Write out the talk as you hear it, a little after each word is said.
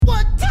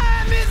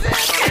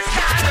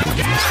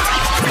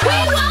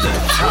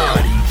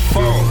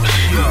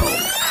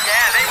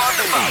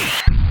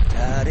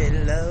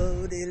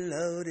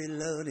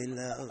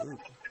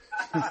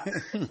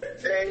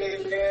Hey,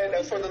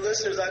 man, for the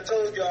listeners, I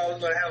told y'all I was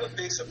going to have a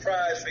big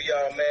surprise for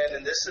y'all, man.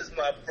 And this is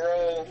my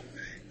bro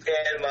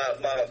and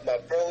my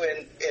bro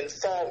in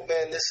funk,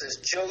 man. This is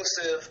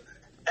Joseph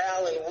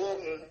Allen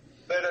Wooten,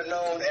 better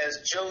known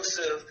as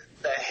Joseph,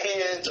 the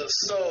Hands of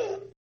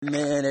Soul.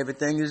 Man,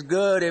 everything is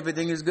good.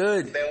 Everything is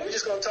good. Man, we're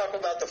just going to talk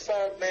about the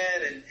funk,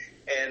 man,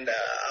 and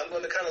I'm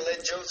going to kind of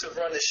let Joseph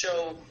run the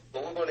show,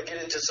 but we're going to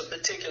get into some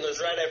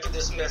particulars right after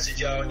this message,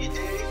 y'all. You dig?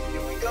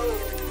 Here we go.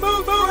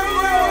 Boom, boom,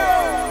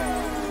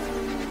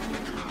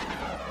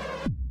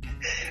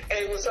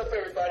 Hey, what's up,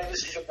 everybody?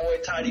 This is your boy,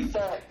 Tiny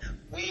Funk.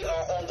 We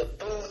are on the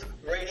Booth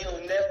Radio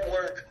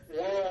Network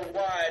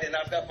worldwide, and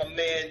I've got my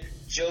man,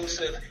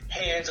 Joseph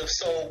Hands of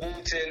Soul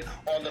Wooten,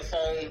 on the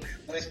phone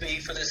with me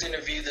for this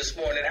interview this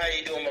morning. How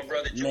you doing, my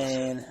brother, Joseph?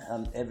 Man,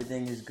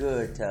 everything is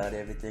good, Todd.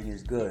 Everything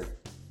is good.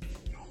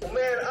 Well,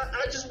 man,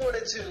 I just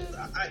wanted to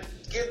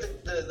give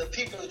the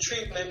people a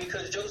treatment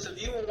because,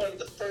 Joseph, you were one of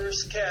the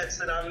first cats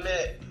that I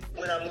met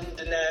when I moved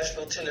to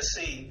Nashville,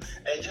 Tennessee.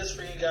 And just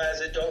for you guys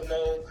that don't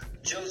know,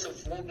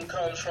 Joseph Wooten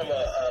comes from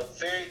a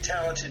very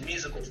talented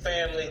musical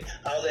family.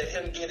 I'll let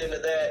him get into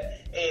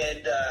that.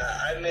 And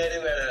I met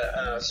him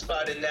at a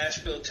spot in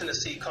Nashville,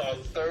 Tennessee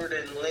called 3rd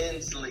and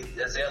Lindsley.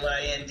 That's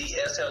Lindsley.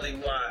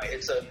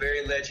 It's a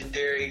very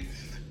legendary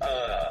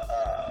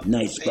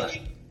nice spot.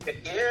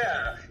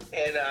 Yeah,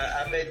 and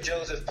I met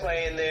Joseph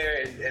playing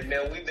there, and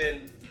man, we've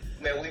been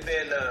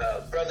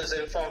brothers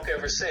in funk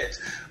ever since.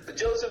 But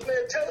Joseph,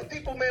 man, tell the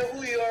people, man,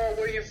 who you are,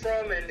 where you're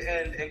from,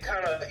 and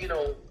kind of,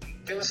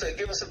 give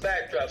us a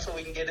backdrop so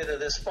we can get into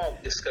this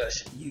funk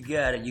discussion. You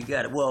got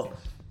it. Well,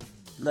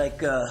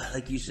 like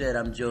you said,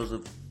 I'm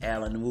Joseph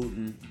Allen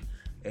Wooten,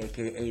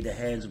 a.k.a. the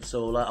Hands of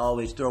Soul. I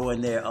always throw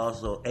in there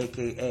also,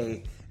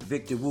 a.k.a.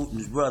 Victor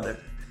Wooten's brother.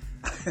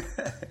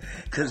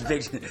 Because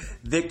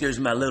Victor's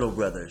my little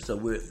brother, so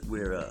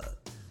we're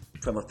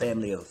from a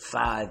family of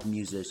 5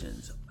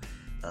 musicians.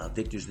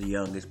 Victor's the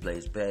youngest,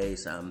 plays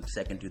bass. I'm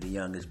second to the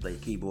youngest, plays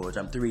keyboards.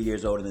 I'm 3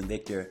 years older than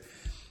Victor,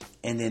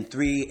 and then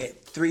 3,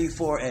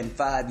 4, and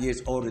 5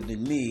 years older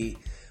than me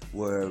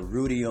were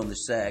Rudy on the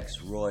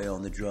sax, Roy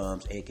on the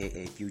drums,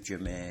 aka Future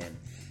Man,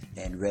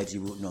 and Reggie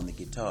Wooten on the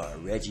guitar.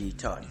 Reggie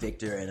taught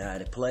Victor and I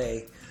to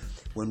play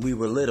when we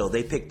were little.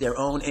 They picked their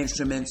own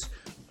instruments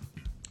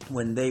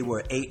when they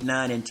were 8,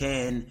 9, and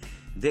 10.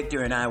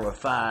 Victor and I were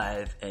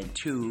 5 and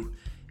 2,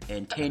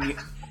 and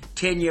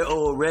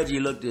 10-year-old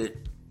Reggie looked at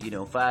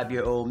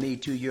 5-year-old me,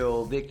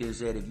 2-year-old Victor, and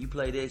said, if you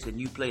play this and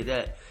you play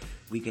that,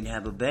 we can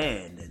have a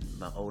band. And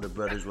my older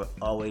brothers were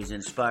always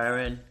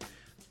inspiring,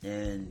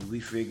 and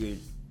we figured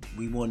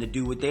we wanted to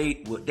do what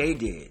they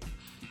did.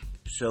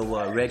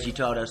 So Reggie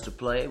taught us to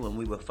play when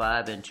we were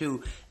 5 and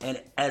 2.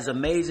 And as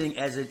amazing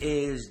as it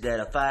is that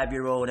a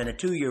 5-year-old and a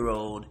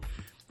 2-year-old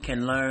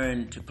can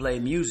learn to play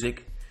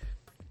music,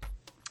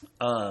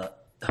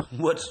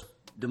 what's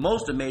the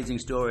most amazing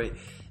story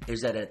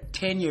is that a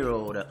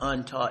 10-year-old, an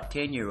untaught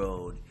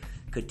 10-year-old,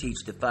 could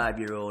teach the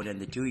 5-year-old and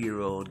the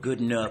 2-year-old good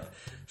enough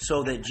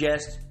so that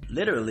just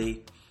 2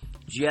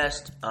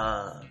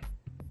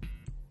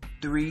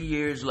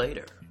 years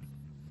later,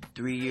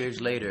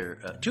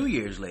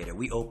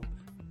 we opened.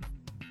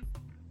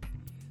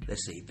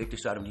 Let's see, Victor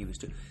started when he was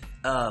 2.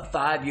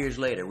 5 years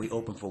later, we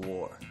opened for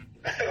War.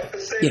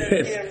 Say that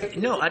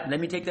again. No, let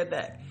me take that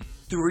back.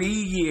 3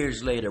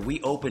 years later, we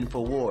opened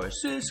for War.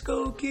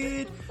 Cisco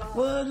Kid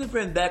was a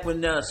friend. Back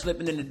when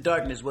Slipping in the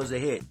Darkness was a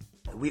hit.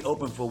 We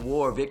opened for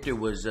War. Victor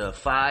was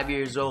 5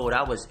 years old.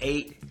 I was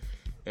 8.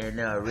 And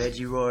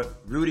Rudy,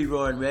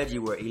 Roy, and Reggie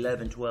were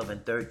 11, 12,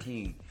 and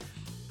 13.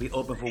 We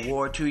opened for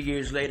War. 2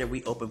 years later,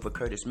 we opened for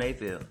Curtis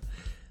Mayfield.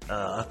 2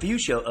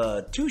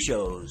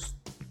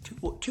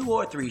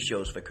 or 3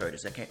 shows for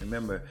Curtis. I can't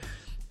remember.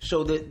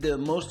 So the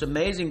most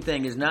amazing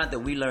thing is not that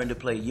we learned to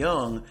play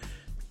young,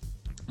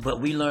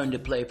 but we learned to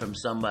play from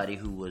somebody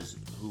who was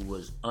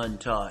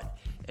untaught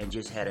and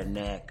just had a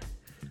knack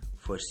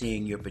for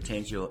seeing your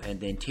potential and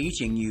then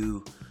teaching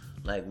you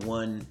like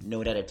one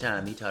note at a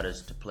time. He taught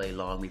us to play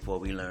long before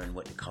we learned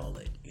what to call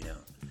it,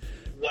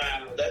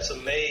 Wow, that's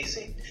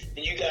amazing.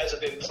 And you guys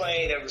have been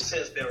playing ever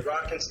since, been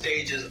rocking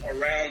stages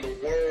around the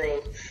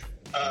world.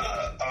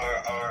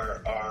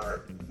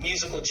 Are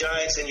musical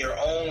giants in your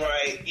own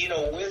right,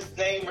 with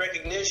name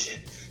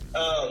recognition.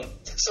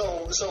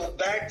 So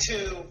back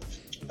to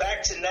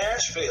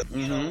Nashville.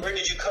 Mm-hmm. Where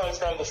did you come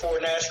from before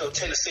Nashville,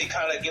 Tennessee?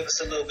 Kind of give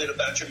us a little bit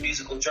about your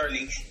musical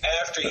journey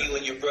after you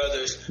and your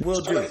brothers. Will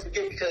do.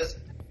 Because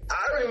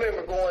I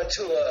remember going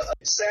to a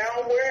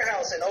sound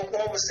warehouse in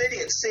Oklahoma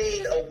City and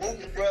seeing a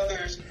Wooten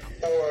Brothers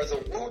or the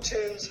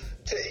Wootens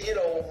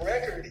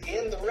record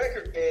in the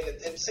record bin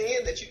and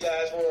seeing that you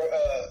guys were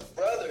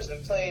brothers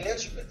and playing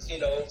instruments,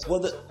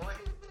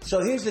 So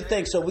here's the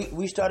thing. So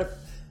we started,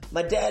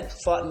 my dad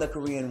fought in the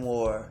Korean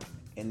War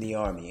in the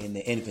Army, in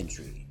the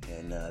infantry.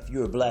 And if you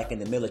were black in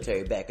the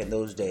military back in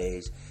those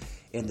days,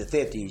 in the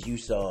 50s, you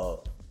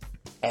saw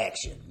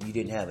action. You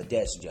didn't have a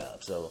desk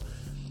job. So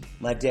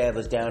my dad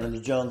was down in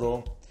the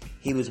jungle.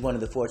 He was one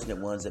of the fortunate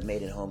ones that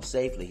made it home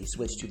safely. He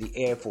switched to the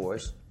Air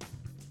Force.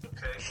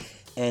 Okay.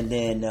 And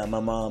then my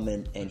mom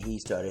and he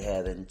started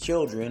having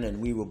children, and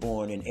we were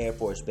born in Air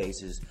Force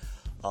bases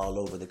all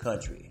over the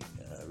country.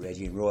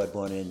 Reggie and Roy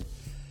born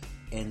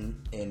in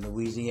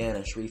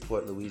Louisiana,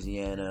 Shreveport,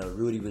 Louisiana.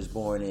 Rudy was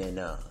born in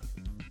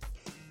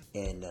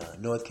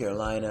North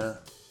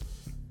Carolina.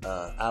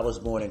 I was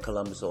born in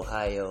Columbus,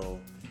 Ohio.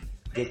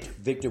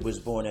 Victor was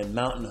born in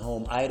Mountain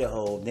Home,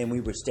 Idaho. Then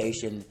we were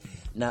stationed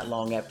not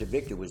long after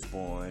Victor was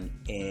born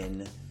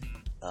in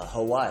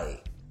Hawaii.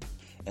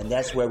 And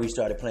that's where we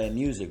started playing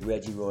music.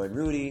 Reggie, Roy, and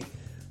Rudy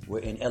were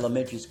in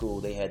elementary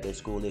school. They had their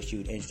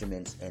school-issued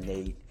instruments, and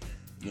they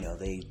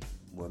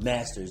were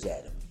masters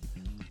at them.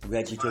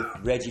 Reggie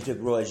took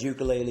Roy's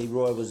ukulele.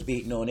 Roy was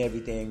beating on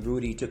everything.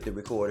 Rudy took the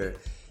recorder,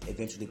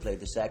 eventually played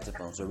the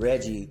saxophone. So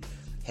Reggie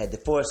had the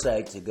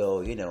foresight to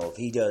go, if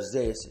he does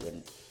this,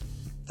 and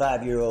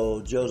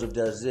 5-year-old Joseph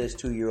does this,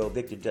 2-year-old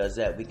Victor does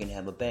that, we can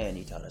have a band.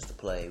 He taught us to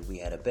play. We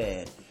had a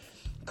band.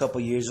 A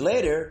couple years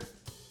later,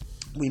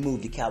 we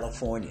moved to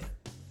California.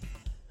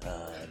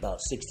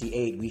 About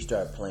 68, we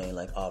start playing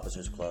like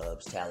officers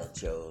clubs, talent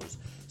shows.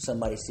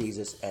 Somebody sees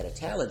us at a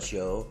talent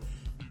show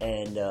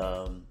and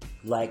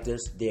liked us.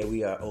 There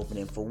we are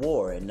opening for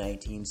War in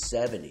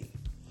 1970.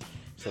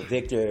 So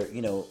Victor,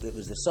 it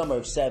was the summer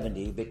of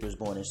 70. Victor was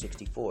born in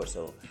 64,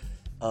 so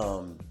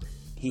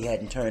he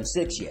hadn't turned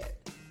 6 yet.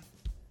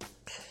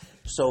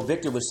 So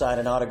Victor was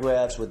signing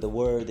autographs with the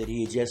word that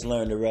he had just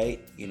learned to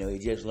write. He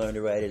just learned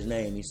to write his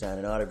name. He's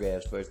signing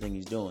autographs, first thing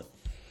he's doing.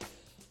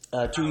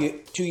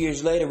 2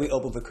 years later, we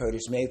opened for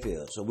Curtis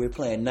Mayfield. So we're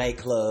playing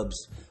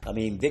nightclubs. I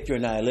mean, Victor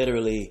and I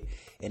literally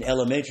in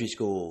elementary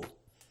school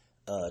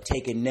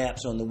taking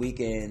naps on the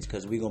weekends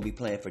because we're going to be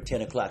playing for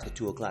 10 o'clock to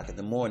 2 o'clock in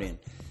the morning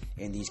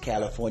in these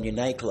California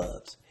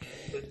nightclubs.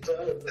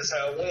 That's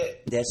how it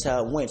went. That's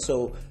how it went.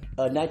 So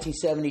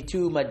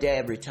 1972, my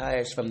dad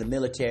retires from the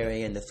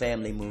military and the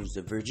family moves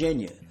to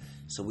Virginia.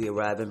 So we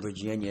arrive in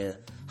Virginia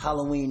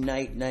Halloween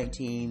night,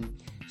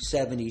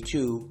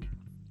 1972.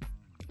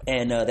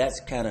 And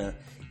that's kind of,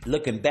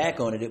 looking back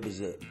on it, it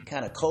was a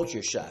kind of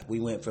culture shock. We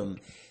went from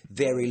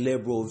very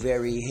liberal,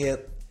 very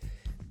hip,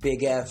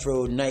 big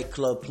afro,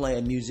 nightclub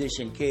playing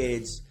musician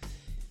kids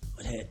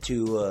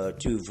to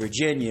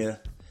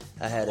Virginia.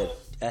 I had a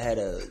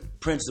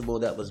principal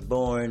that was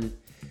born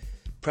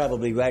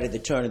probably right at the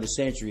turn of the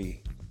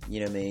century. You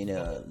know what I mean?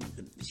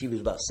 She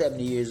was about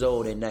 70 years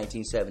old in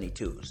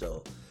 1972.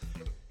 So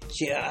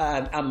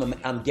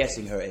I'm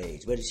guessing her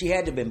age, but she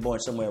had to have been born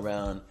somewhere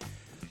around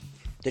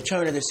the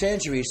turn of the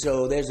century,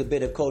 so there's a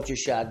bit of culture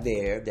shock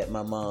there that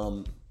my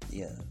mom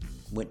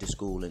went to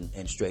school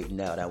and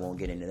straightened out. I won't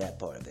get into that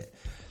part of it.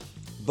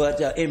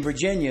 But in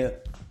Virginia,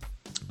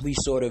 we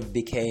sort of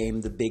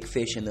became the big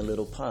fish in the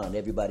little pond.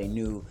 Everybody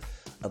knew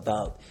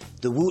about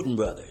the Wooten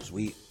Brothers.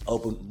 We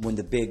opened when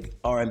the big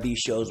R&B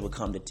shows would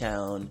come to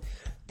town.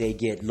 They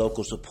get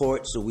local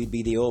support, so we'd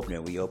be the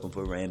opener. We opened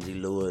for Ramsey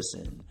Lewis,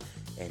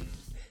 and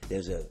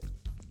there's a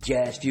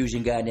jazz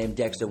fusion guy named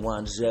Dexter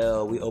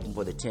Wansel. We opened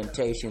for the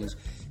Temptations.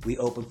 We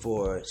opened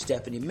for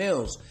Stephanie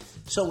Mills.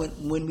 So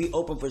when we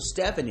opened for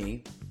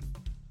Stephanie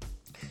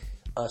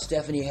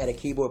had a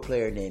keyboard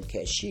player named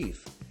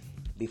Kashif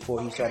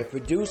before he started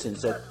producing.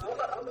 So I'm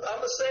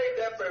gonna save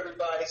that for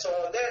everybody. So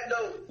on that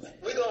note,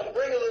 we're gonna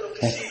bring a little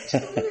Kashif to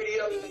the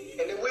radio,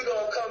 and then we're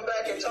gonna come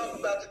back and talk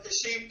about the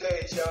Kashif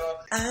days,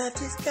 y'all. I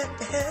just got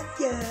to have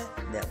ya.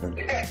 That one.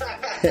 Yeah,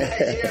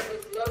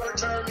 Lover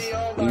Turn Me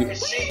On by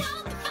Kashif.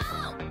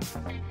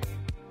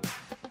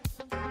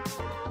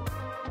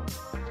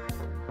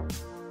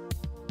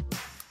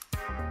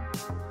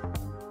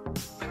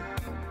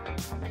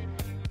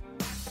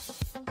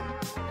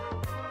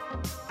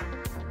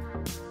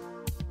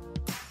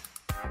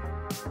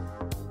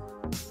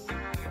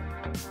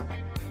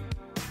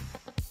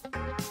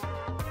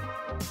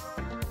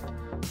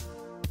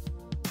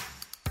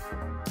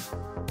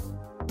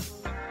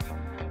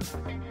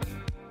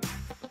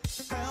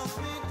 Held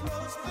me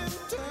close, then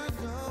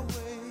turned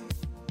away.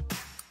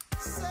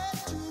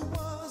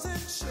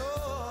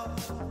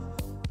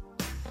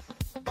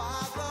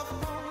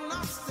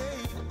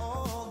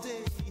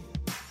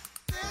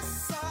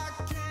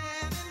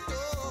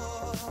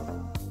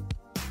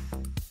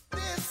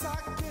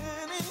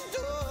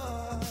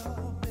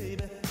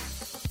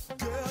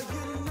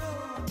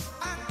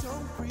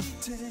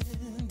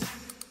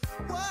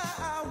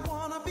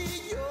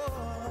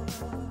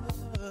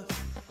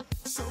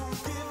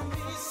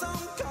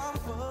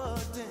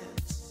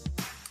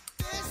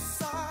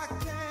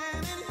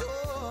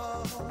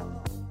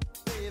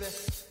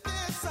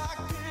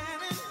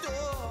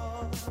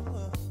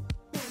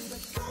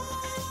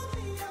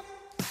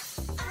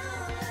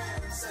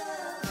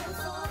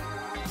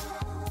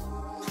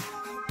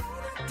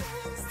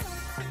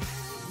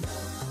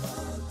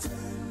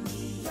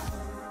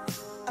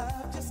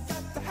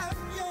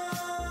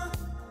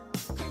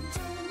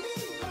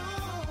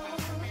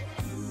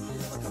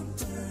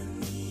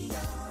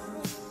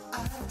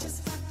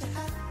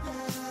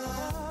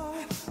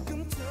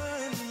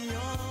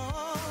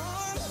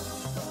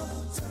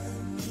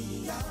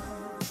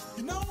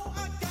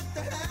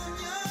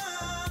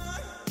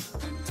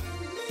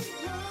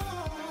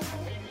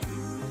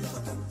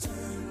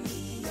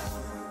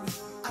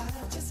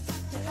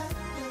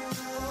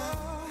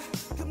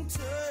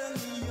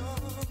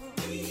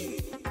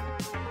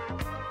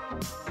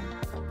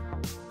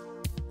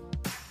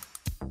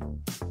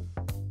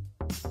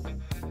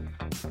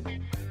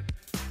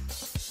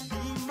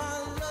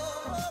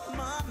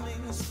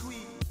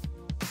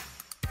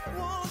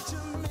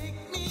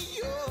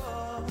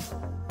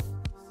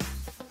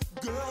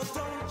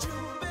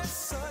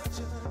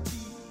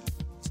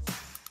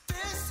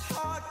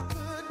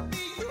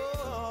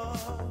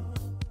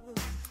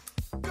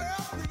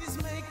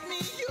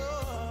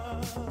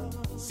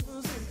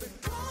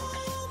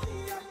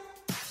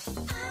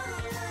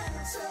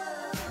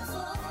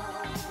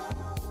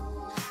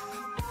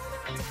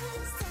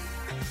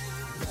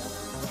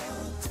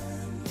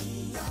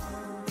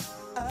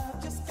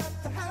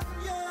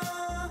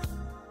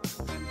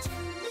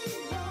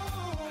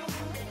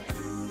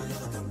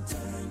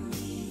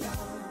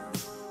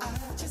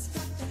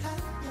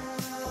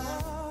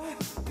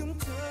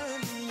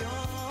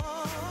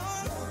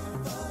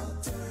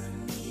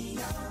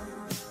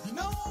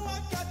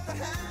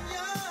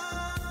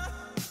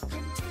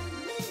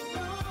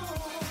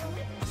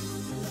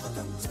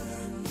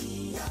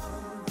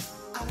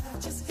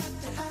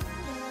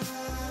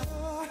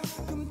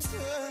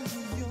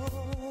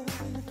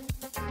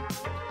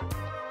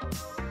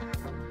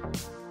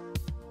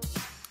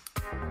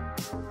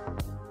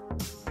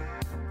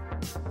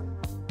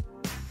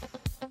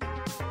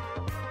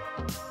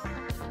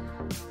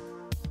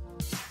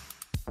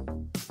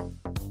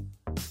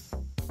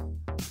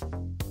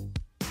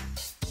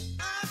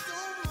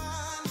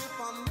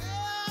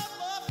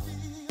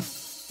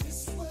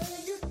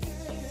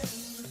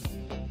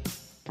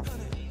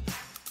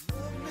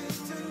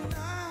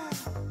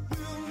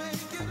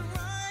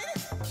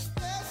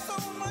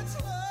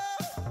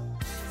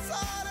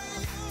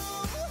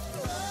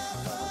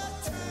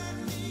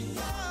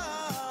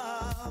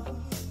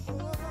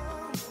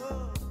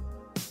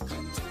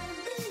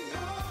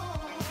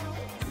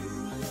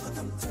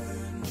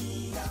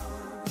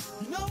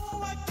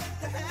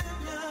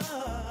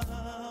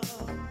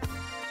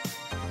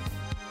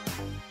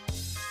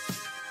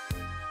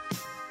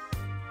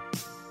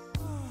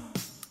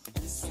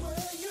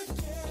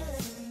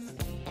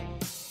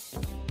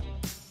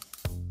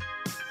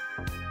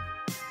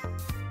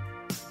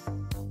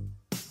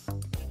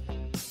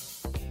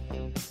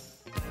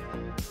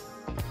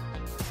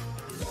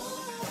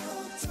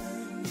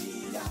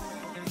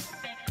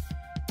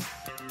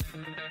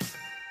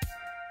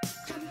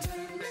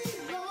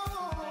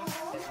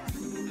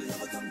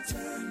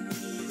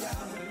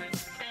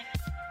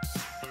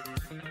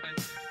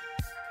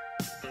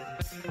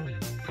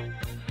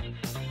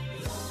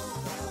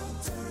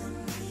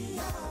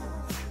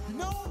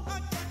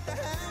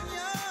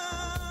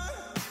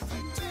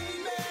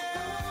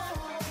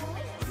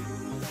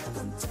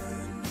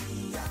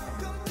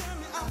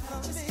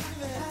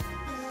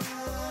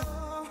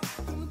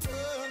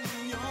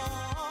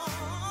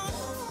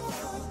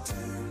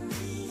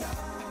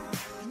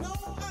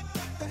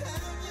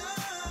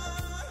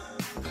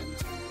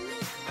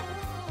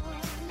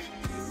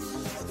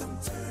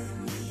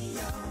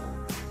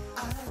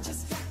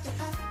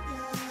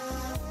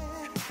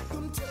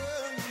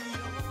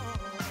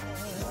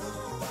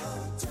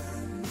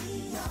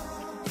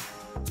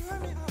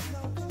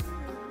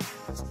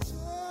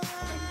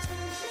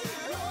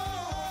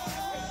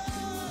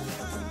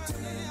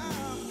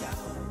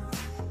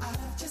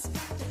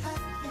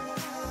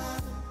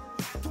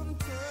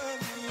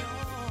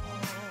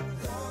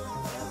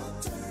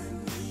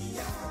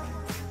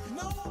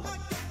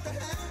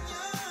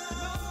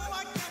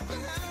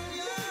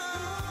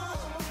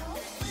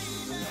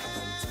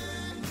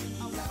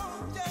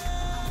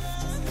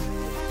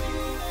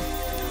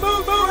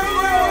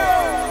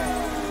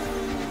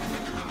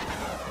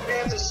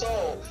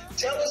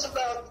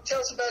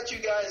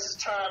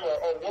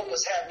 what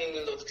was happening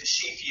in those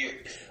Kashif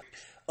years?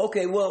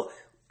 Okay, well,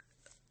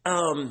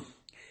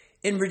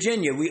 in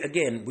Virginia,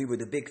 we were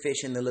the big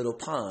fish in the little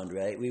pond,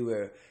 right?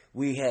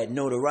 We had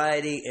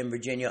notoriety in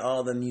Virginia.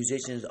 All the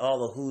musicians, all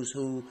the who's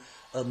who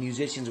of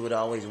musicians would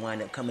always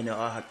wind up coming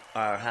to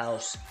our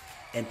house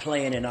and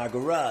playing in our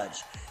garage.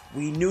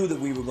 We knew that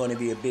we were going to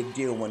be a big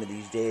deal one of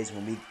these days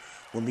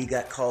when we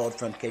got called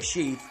from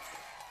Kashif,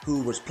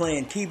 who was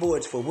playing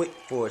keyboards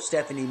for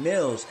Stephanie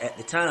Mills at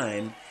the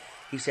time.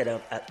 He said,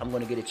 I'm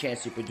going to get a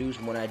chance to produce,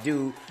 and when I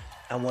do,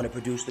 I want to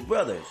produce the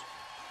brothers.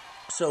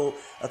 So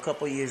a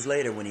couple years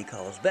later, when he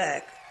calls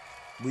back,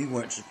 we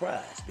weren't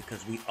surprised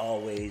because we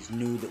always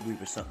knew that we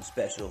were something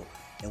special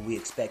and we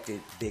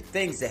expected big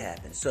things to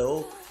happen.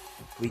 So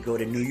we go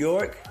to New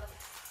York,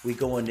 we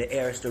go into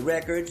Arista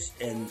Records,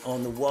 and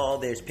on the wall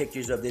there's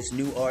pictures of this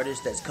new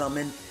artist that's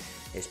coming.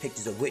 There's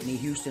pictures of Whitney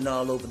Houston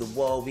all over the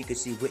wall. We could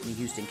see Whitney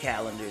Houston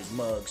calendars,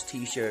 mugs,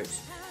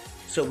 T-shirts.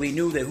 So we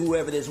knew that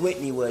whoever this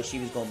Whitney was, she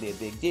was going to be a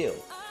big deal.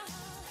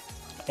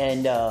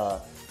 And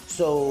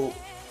so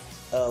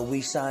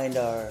we signed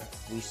our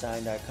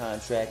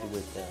contract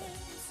with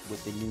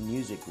the New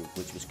Music Group,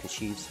 which was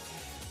Kashif's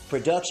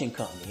production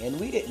company, and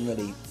we didn't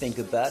really think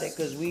about it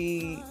because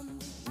we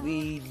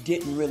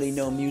didn't really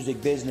know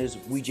music business.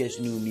 We just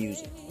knew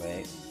music,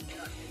 right?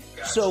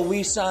 So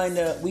we signed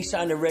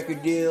a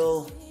record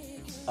deal.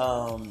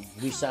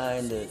 We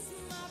signed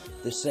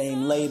the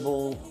same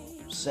label,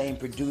 same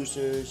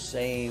producers,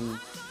 same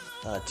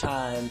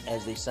time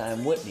as they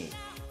signed Whitney.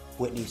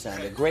 Whitney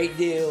signed a great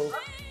deal.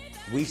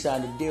 We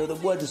signed a deal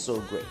that wasn't so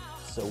great.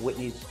 So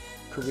Whitney's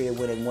career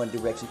went in one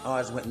direction,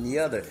 ours went in the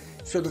other.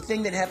 So the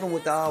thing that happened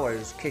with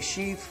ours,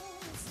 Kashif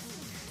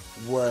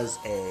was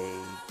a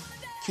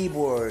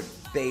keyboard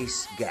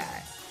bass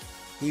guy.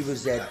 He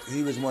was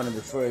one of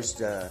the first,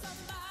 the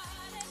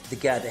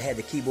guy that had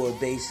the keyboard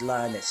bass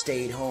line that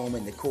stayed home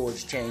and the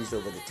chords changed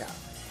over the top.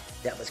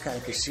 That was kind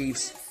of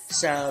Kashif's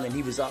sound, and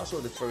he was also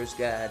the first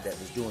guy that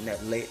was doing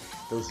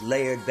those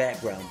layered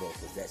background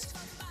vocals.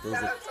 Now,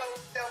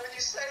 when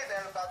you say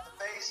that about the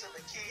bass and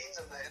the keys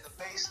and the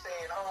bass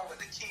staying home and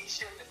the keys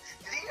shifting,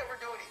 did he ever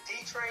do any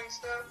D-Train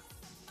stuff?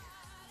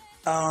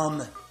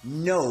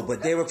 No,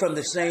 but they were from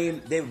the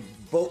same.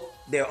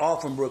 They're all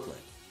from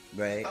Brooklyn,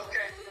 right?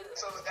 Okay,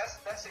 so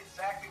that's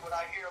exactly what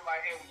I hear in my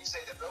head when you say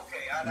that.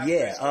 Okay,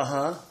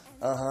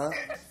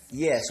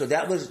 Yeah, so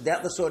that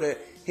was sort of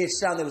his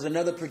sound. There was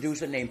another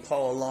producer named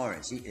Paul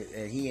Lawrence.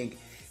 He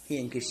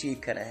and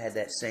Kashif kind of had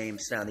that same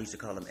sound. They used to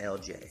call him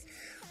LJ,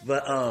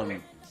 but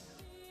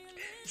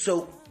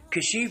so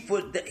Kashif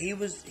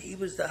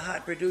was the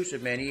hot producer,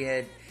 man. He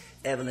had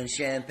Evelyn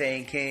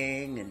Champagne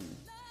King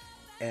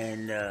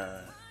and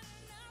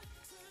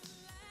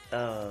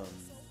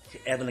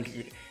Evelyn,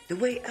 the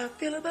way I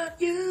feel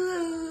about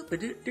you.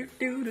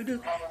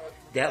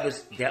 That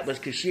was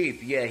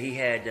Kashif. Yeah, he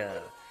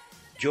had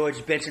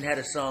George Benson had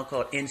a song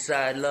called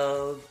Inside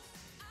Love.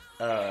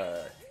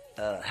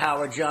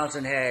 Howard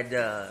Johnson had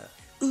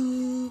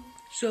Ooh,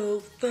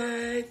 so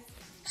fine,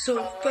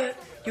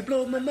 you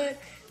blow my mind.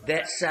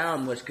 That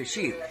sound was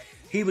Kashif.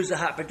 He was a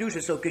hot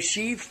producer, so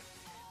Kashif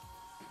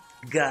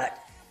got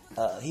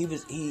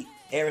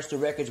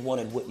Arista Records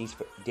wanted Whitney's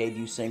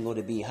debut single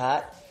to be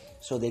hot,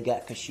 so they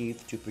got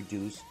Kashif to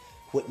produce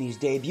Whitney's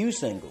debut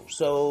single.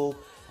 So,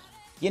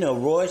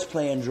 Roy's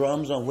playing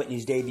drums on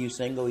Whitney's debut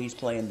single. He's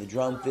playing the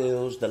drum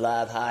fills, the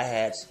live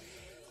hi-hats,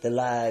 the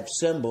live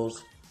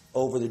cymbals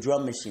over the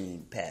drum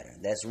machine pattern.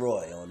 That's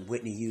Roy on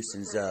Whitney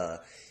Houston's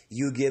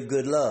You Give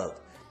Good Love.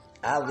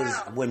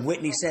 When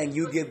Whitney sang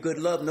You Give Good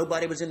Love,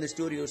 nobody was in the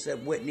studio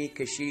except Whitney,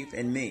 Kashif,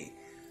 and me.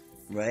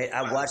 Right?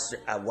 I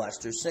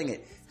watched her sing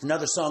it. There's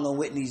another song on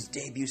Whitney's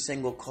debut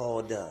single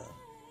called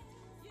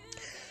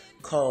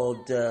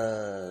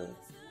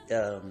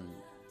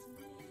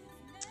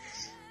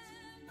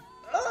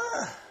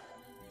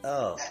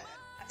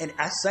and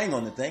I sang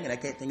on the thing, and I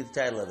can't think of the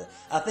title of it.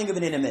 I'll think of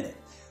it in a minute.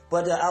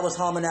 But I was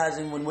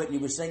harmonizing when Whitney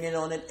was singing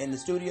on it in the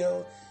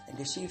studio, and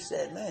Kashif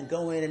said, "Man,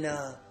 go in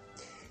and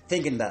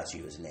Thinking About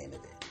You" is the name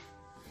of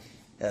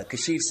it.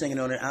 Kashif singing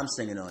on it, I'm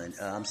singing on it.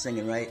 I'm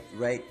singing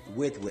right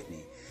with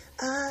Whitney.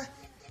 I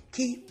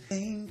keep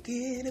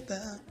thinking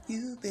about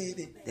you,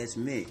 baby. That's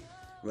me,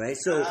 right?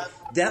 So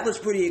that was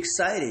pretty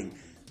exciting.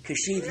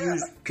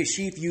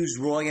 Kashif used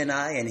Roy and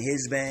I and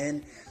his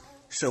band.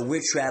 So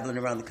we're traveling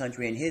around the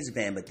country in his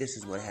band, but this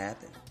is what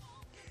happened.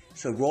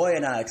 So Roy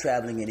and I are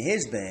traveling in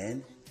his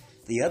band.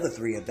 The other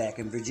three are back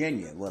in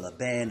Virginia. Well, a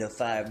band of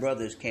 5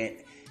 brothers can't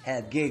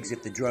have gigs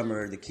if the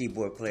drummer, the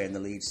keyboard player, and the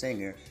lead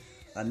singer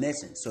are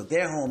missing. So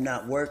they're home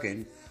not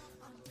working.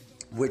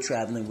 We're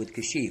traveling with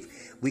Kashif.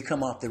 We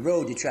come off the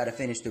road to try to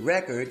finish the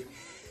record,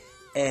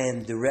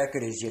 and the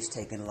record is just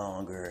taking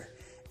longer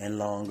and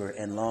longer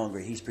and longer.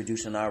 He's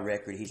producing our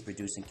record. He's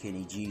producing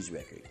Kenny G's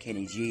record.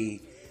 Kenny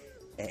G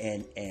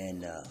and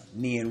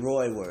me and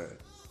Roy were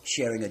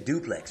sharing a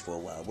duplex for a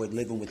while. We're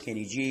living with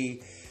Kenny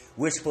G.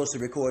 We're supposed to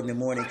record in the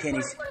morning. Wait.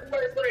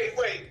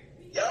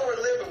 Y'all were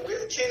living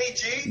with Kenny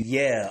G?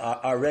 Yeah,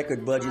 our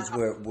record budgets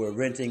were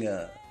renting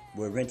a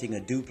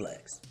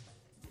duplex.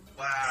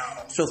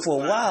 Wow. So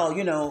for a while,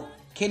 you know,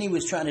 Kenny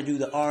was trying to do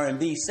the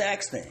R&B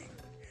sax thing,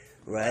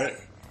 right?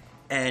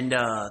 And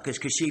because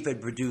Kashif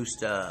had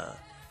produced, I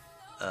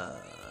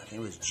think it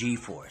was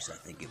G-Force, I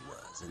think it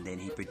was. And then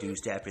he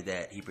produced, after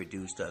that, he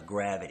produced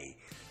Gravity,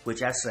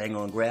 which I sang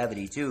on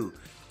Gravity too.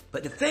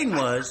 But the thing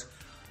was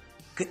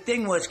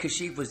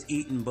Kashif was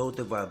eating both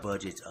of our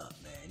budgets up,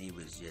 man. He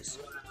was just,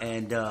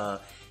 and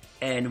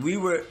we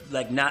were,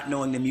 like, not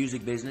knowing the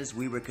music business,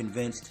 we were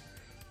convinced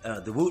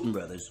the Wooten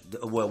brothers,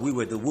 we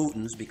were the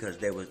Wootens because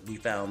we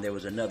found there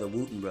was another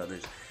Wooten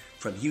brothers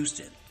from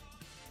Houston.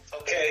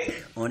 Okay.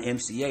 On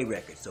MCA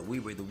Records, so we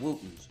were the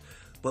Wootens.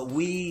 But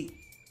we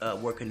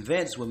were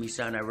convinced when we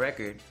signed our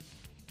record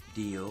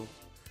deal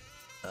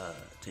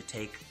to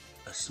take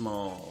a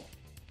small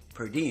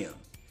per diem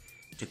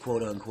to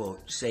quote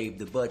unquote save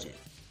the budget.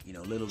 You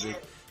know, little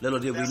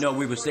did we know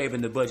we were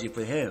saving the budget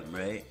for him,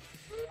 right?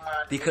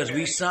 Because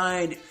we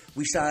signed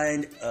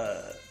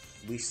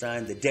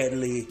the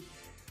Deadly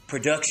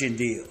production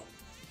deal,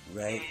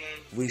 right?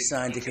 We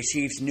signed to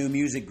Kashif's New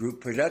Music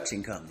Group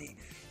production company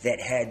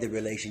that had the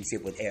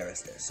relationship with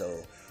Arista.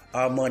 So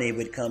our money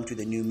would come to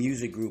the New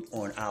Music Group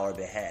on our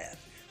behalf,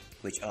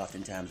 which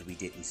oftentimes we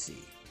didn't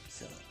see.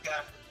 So,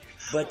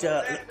 but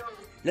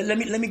let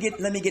me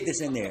get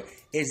this in there.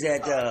 Is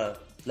that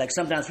like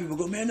sometimes people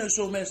go, man, that's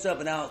so messed up,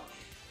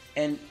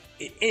 and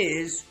it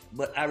is.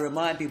 But I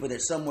remind people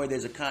that somewhere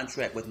there's a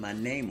contract with my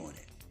name on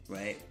it,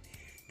 right?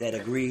 That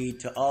agreed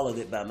to all of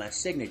it by my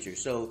signature.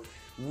 So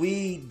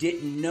we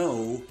didn't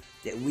know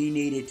that we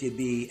needed to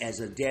be as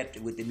adept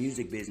with the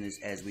music business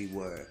as we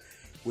were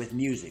with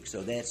music.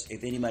 So that's,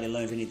 if anybody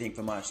learns anything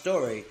from our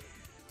story,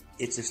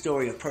 it's a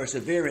story of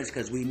perseverance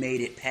because we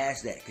made it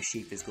past that.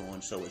 Kashif is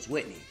going, so is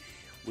Whitney.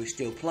 We're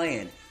still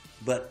playing.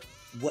 But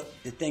what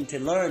the thing to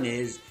learn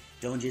is,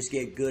 don't just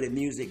get good at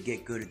music,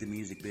 get good at the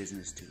music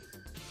business too.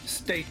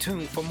 Stay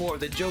tuned for more of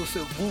the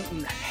Joseph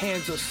Wooten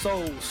Hands of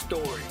Soul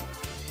story.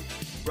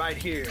 Right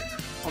here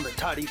on the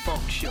Toddy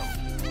Funk Show.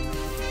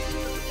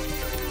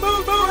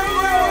 Boo, boo,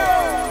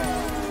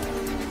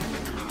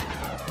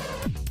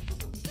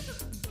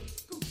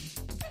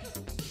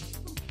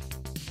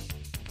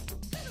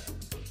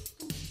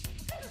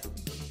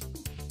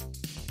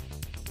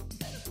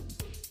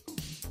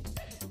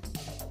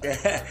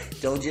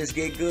 Don't just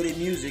get good at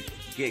music,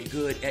 get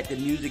good at the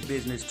music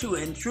business too.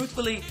 And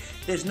truthfully,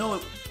 there's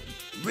no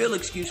real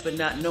excuse for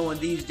not knowing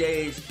these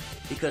days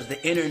because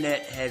the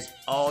internet has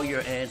all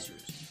your answers.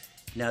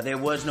 Now, there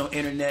was no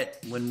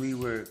internet when we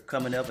were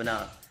coming up, and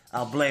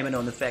I'll blame it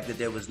on the fact that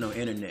there was no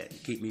internet to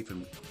keep me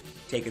from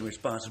taking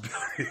responsibility.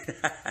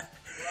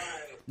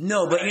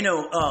 No, but you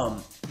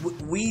know,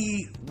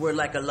 we were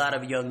like a lot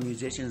of young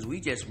musicians. We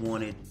just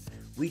wanted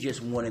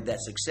that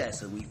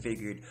success, and we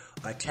figured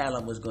our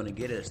talent was going to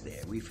get us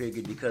there. We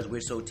figured because we're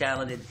so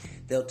talented,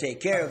 they'll take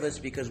care of us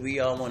because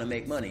we all want to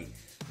make money.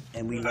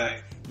 And we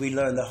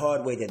learned the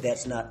hard way that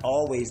that's not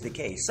always the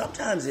case.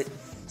 Sometimes it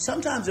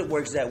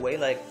works that way.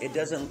 Like it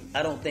doesn't.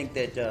 I don't think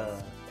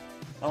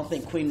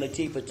Queen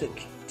Latifah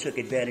took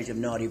advantage of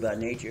Naughty by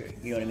Nature.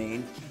 You know what I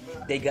mean?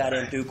 They got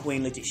in through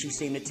Queen Latifah. She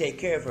seemed to take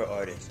care of her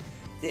artists.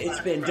 It's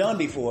been done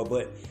before,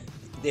 but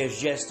there's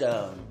just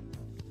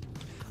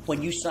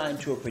when you sign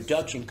to a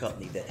production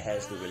company that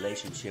has the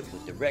relationship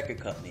with the record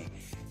company,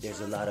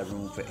 there's a lot of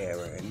room for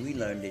error, and we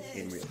learned it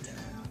in real time.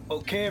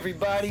 Okay,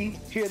 everybody,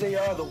 here they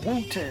are, the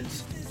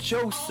Wootens,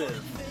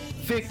 Joseph,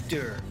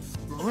 Victor,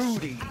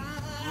 Rudy,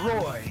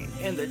 Roy,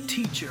 and the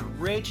teacher,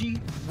 Reggie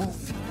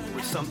Wooten,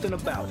 with Something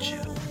About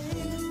You.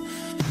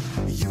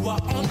 You are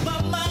on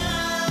my mind.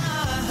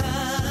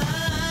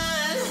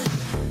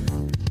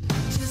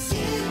 Just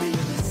give me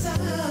the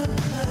sign.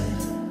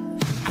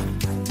 I've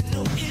got to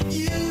know if you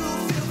feel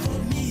for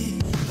me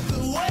the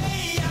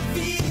way I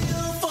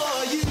feel for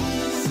you.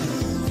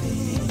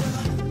 Something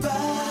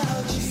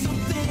about you,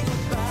 something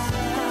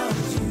about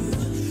you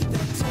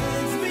that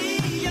turns me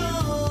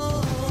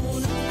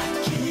on. I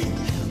can't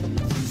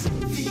help this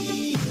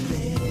feeling.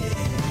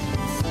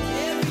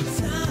 Every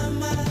time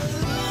I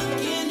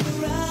look in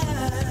your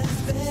eyes,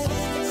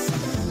 there's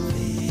something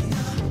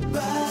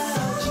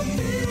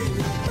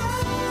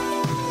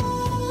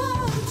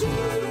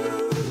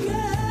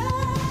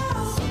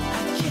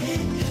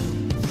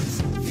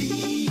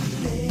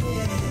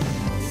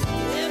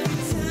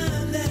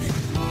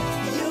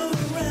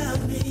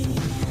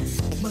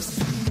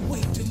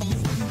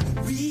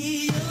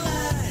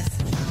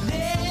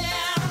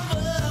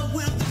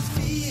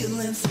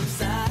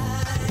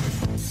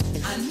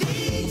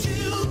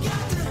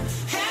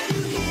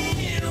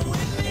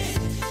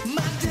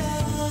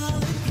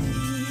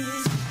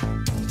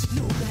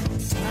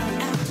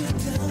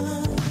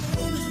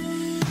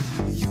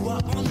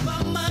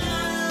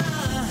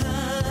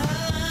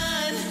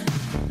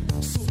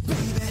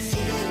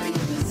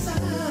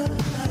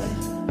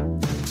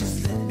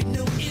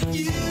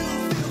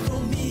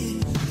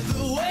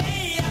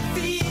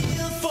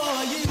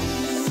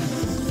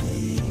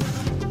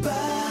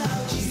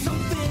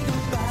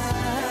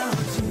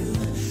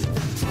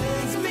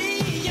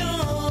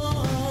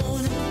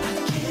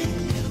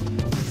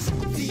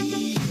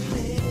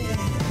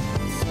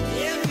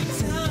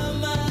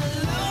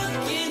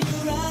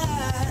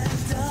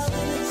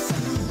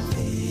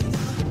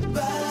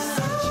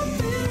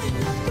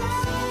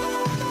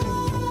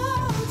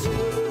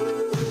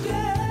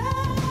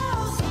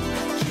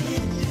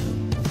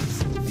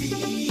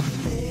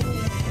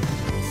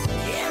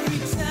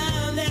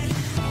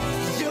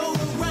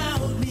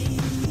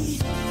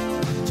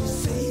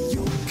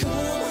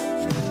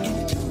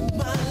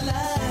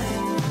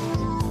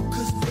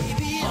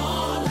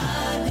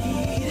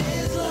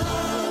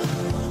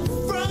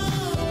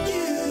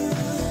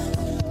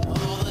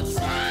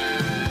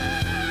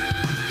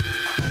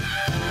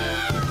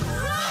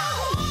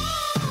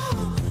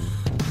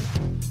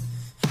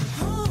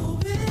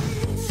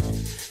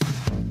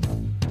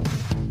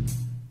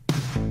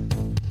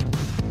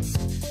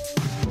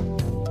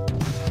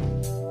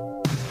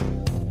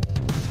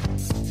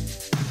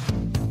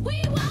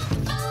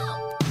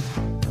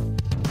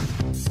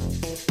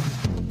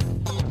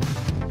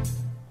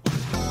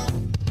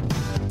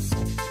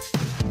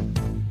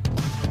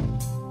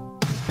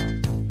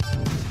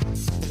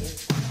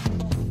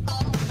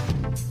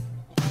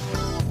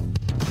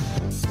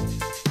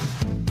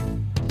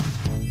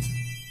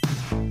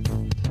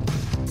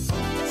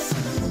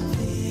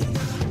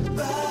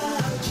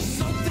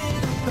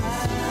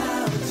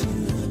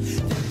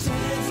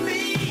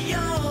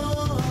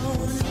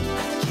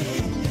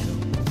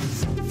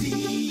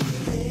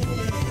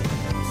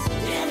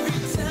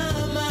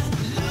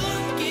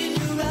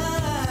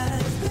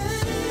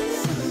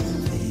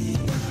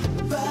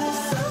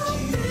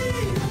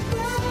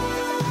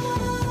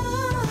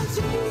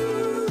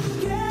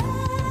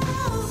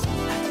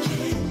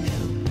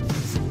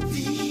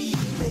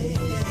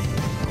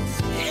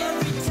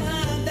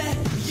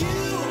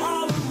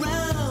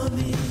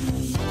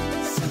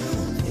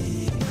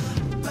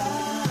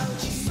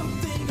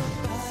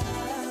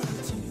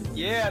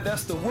Yeah,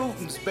 that's the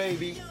Wootens,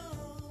 baby.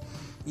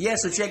 Yeah,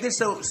 so check this.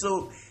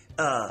 So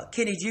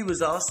Kenny G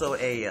was also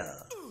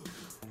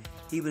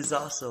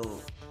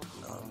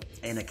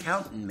an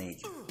accountant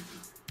major.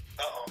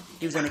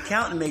 He was an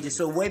accountant major.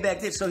 So way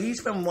back then, so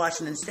he's from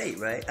Washington State,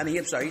 right? I mean,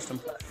 I'm sorry, he's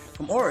from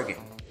Oregon.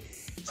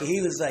 So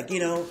he was like,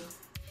 I'd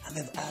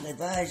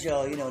advise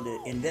y'all,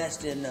 to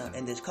invest in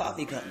this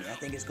coffee company. I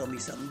think it's gonna be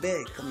something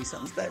big, gonna be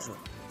something special.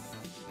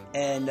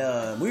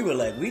 And we were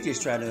like, we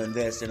just trying to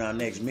invest in our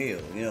next meal.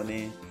 You know what I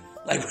mean?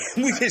 Like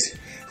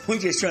we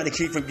just trying to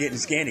keep from getting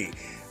skinny,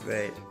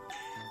 right?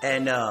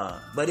 And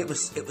but it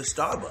was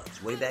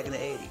Starbucks way back in the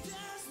 80s.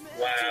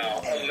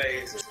 Wow,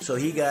 amazing. So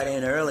he got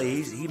in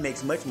early. He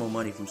makes much more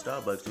money from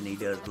Starbucks than he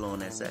does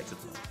blowing that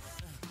saxophone.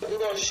 We're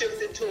going to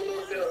shift into a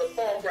little bit of the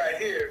funk right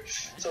here.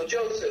 So,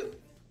 Joseph.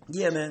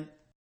 Yeah, man.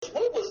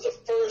 What was the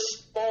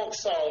first funk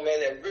song,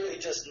 man, that really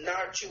just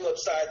knocked you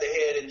upside the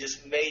head and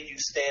just made you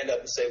stand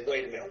up and say,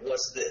 wait a minute,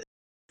 what's this?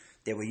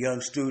 They were young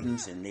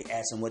students, and they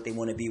asked them what they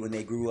want to be when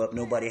they grew up.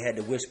 Nobody had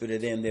to whisper to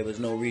them. There was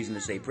no reason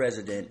to say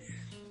president.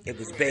 It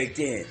was baked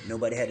in.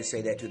 Nobody had to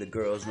say that to the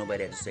girls.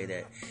 Nobody had to say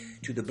that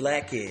to the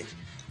black kids.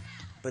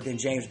 But then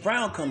James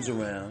Brown comes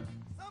around,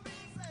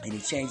 and he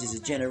changes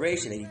his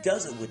generation, and he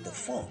does it with the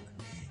funk.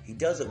 He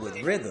does it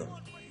with rhythm.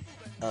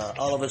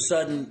 All of a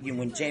sudden,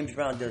 when James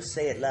Brown does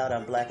Say It Loud,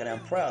 I'm Black and I'm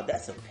Proud,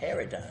 that's a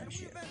paradigm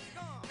shift.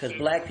 Because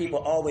black people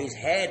always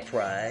had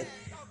pride,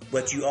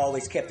 but you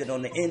always kept it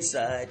on the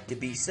inside to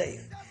be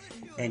safe.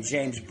 And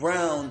James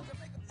Brown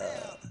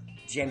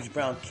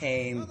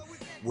came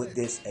with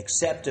this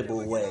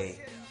acceptable way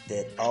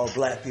that all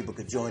black people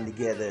could join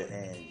together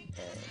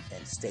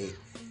and state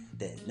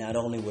that not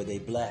only were they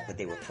black, but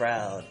they were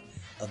proud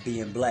of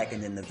being black.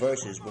 And then the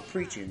verses were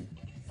preaching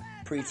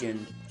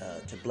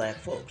to black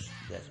folks.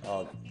 That's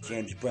all.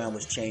 James Brown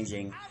was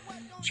changing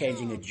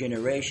a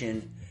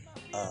generation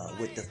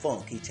with the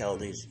funk. He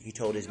told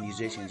his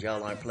musicians,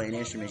 y'all aren't playing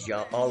instruments,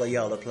 all of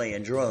y'all are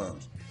playing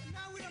drums.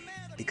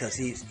 Because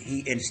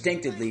he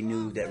instinctively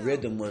knew that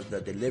rhythm was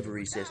the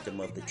delivery system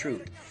of the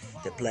truth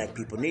that black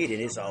people needed.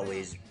 That's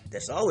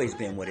always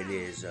been what it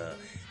is.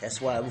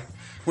 That's why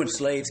when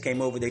slaves came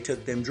over, they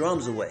took them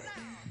drums away,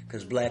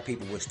 because black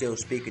people were still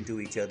speaking to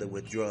each other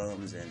with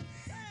drums, and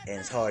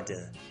it's hard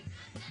to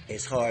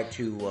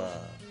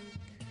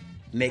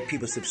make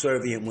people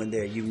subservient when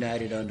they're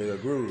united under a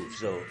groove.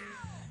 So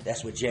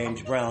that's what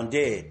James Brown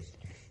did.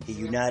 He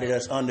united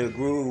us under a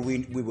groove.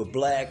 We were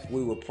black.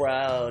 We were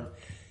proud.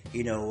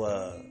 I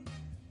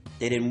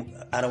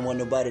don't want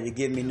nobody to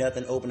give me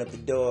nothing. Open up the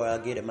door. I'll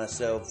get it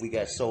myself. We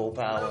got soul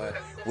power.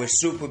 We're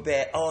super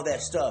bad. All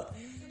that stuff.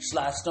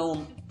 Sly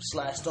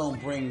Stone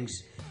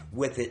brings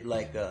with it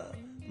like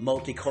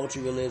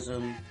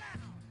multiculturalism,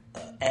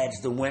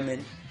 adds the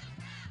women.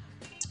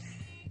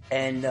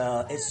 And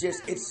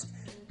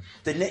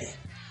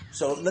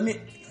so let me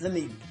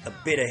a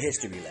bit of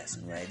history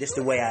lesson, right? This is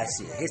the way I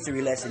see it.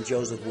 History lesson,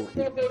 Joseph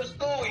Wooten. We're going to go to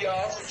school,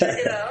 y'all. So check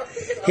it out.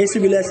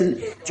 History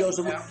lesson,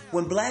 Joseph Wooten.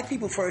 When black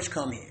people first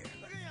come here,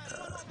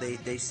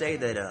 they say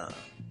that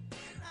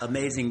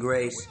Amazing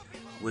Grace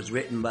was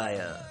written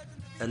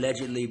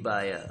allegedly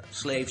by a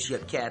slave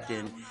ship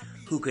captain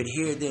who could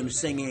hear them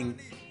singing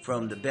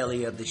from the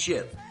belly of the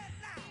ship,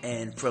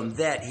 and from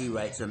that he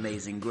writes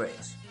Amazing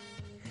Grace.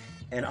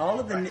 And all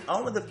of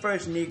the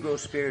first Negro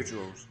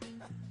spirituals,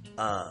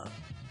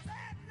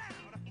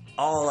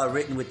 all are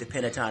written with the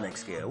pentatonic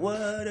scale.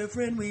 What a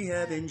friend we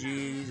have in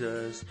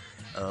Jesus,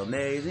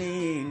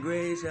 amazing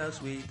grace, how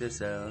sweet the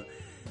sound.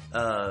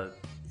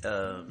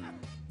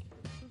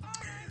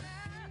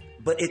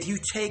 But if you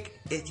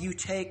take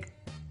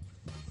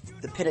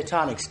the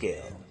pentatonic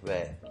scale,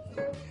 right.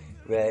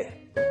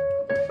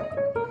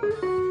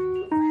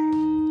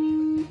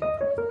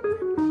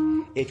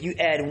 If you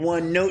add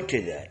one note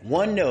to that,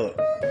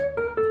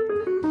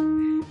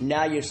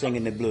 now you're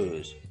singing the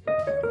blues.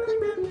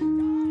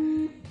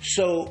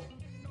 So,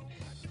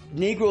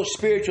 Negro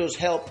spirituals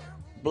help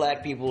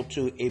black people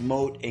to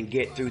emote and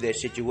get through their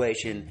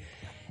situation.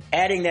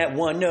 Adding that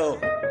one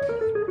note,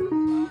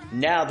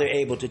 now they're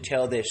able to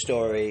tell their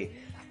story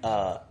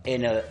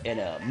in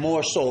a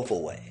more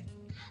soulful way,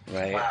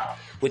 right? Wow.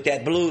 With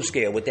that blues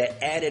scale, with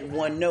that added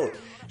one note.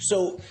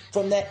 So,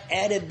 from that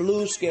added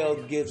blues scale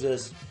gives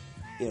us,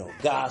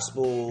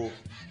 gospel,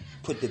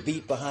 put the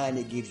beat behind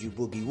it, gives you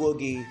boogie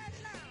woogie,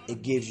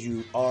 it gives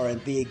you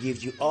R&B, it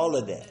gives you all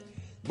of that.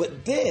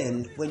 But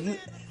then when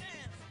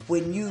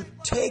you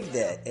take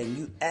that and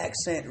you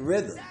accent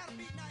rhythm,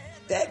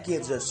 that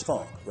gives us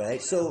funk,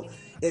 right? So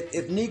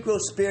if Negro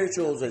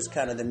spirituals is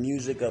kind of the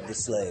music of the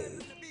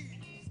slave,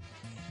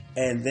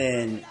 and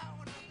then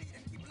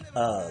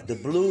the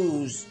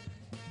blues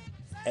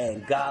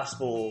and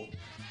gospel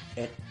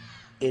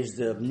is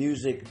the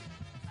music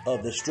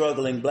of the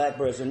struggling black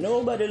person.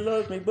 Nobody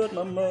loves me but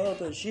my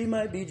mother. She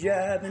might be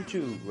jiving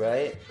too,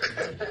 right?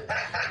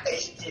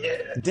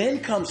 Yeah. Then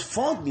comes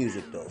funk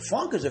music, though.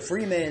 Funk is a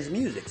free man's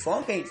music.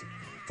 Funk ain't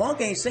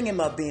singing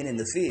about being in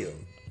the field.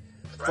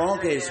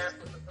 Funk is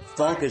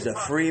a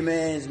free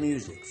man's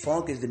music.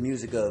 Funk is the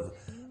music of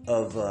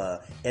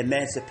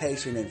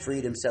emancipation and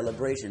freedom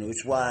celebration,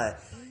 which is why,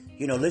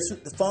 listen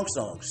to the funk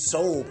songs,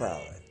 Soul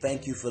Power,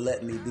 Thank You for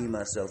Letting Me Be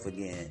Myself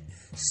Again,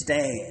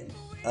 Stand,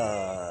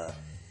 I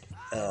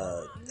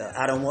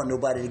Don't Want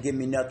Nobody to Give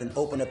Me Nothing,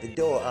 Open Up the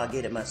Door, I'll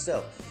Get It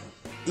Myself.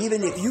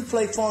 Even if you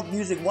play funk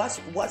music, watch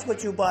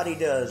what your body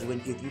does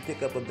if you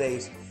pick up a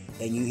bass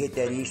and you hit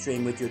that E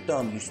string with your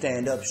thumb. You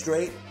stand up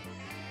straight,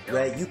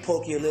 right? You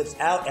poke your lips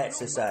out at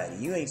society.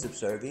 You ain't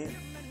subservient.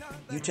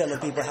 You telling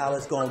people how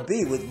it's going to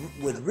be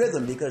with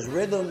rhythm, because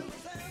rhythm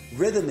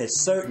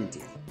is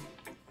certainty.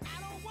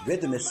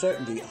 Rhythm is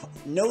certainty.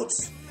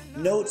 Notes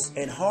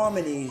and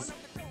harmonies,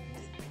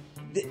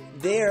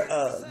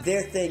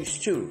 they're things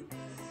too.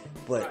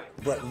 But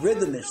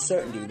rhythm is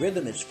certainty.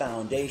 Rhythm is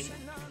foundation.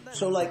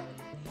 So like,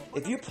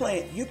 if you're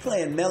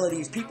playing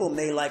melodies, people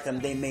may like them,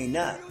 they may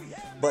not.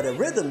 But a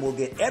rhythm will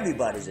get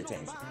everybody's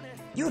attention.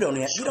 You don't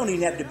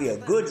even have to be a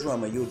good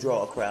drummer. You'll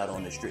draw a crowd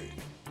on the street.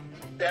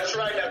 That's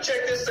right. Now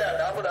check this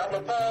out. I'm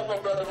gonna pause my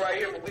brother right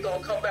here, but we're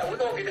gonna come back. We're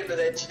gonna get into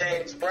that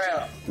James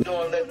Brown. We're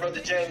gonna let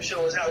Brother James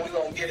show us how we're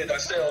gonna get it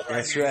ourselves.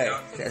 That's right.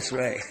 That's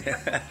right.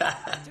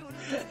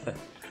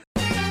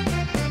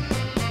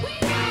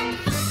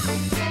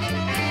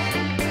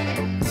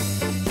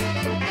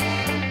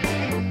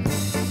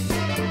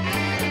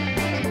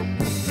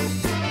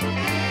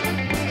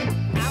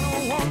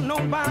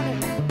 Nobody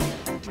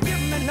to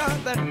give me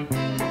nothing.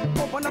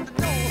 Open up the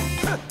door,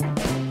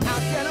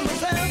 I'll get it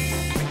myself.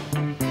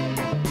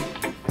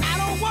 I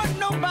don't want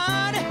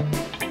nobody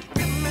to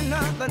give me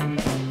nothing.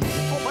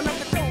 Open up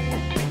the door,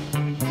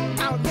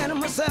 I'll get it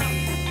myself.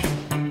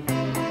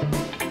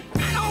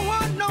 I don't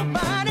want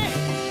nobody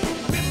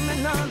to give me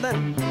nothing.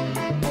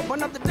 Open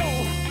up the door,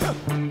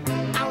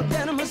 I'll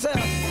get it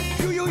myself.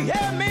 Do you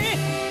hear me?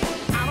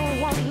 I don't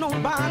want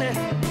nobody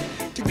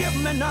to give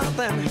me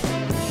nothing.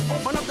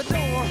 Open up the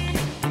door,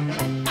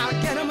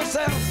 I'll get it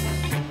myself.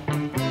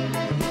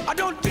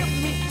 Don't give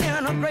me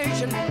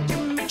integration, give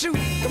me true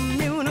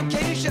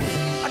communication.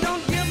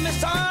 Don't give me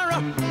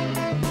sorrow,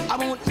 I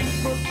want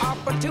equal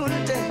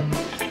opportunity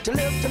to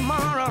live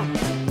tomorrow.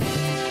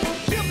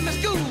 Give me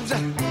schools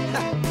and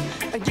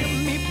give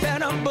me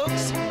better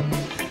books,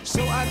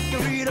 so I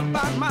can read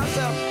about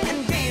myself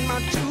and gain my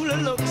true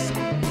looks.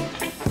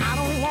 I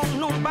don't want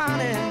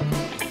nobody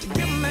to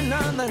give me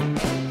nothing.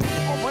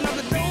 Open up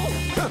the door,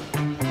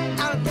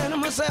 I'll get it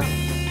myself.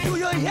 Do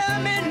you hear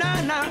me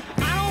now?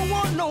 I don't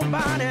want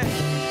nobody to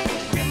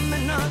give me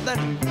nothing.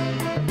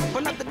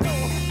 Open up the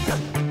door,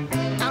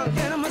 I'll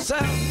get it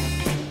myself.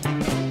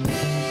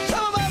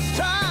 Some of us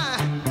try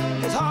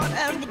as hard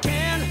as we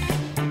can.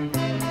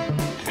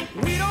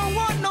 We don't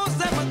want no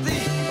sympathy,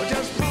 we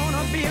just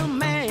wanna be a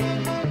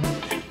man.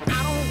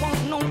 I don't want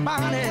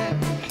nobody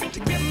to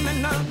give me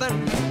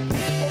nothing.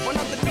 Open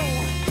up the door,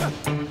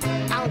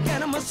 I'll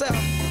get it myself.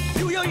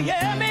 Do you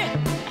hear me?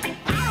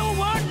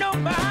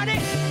 Nobody,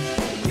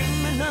 give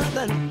me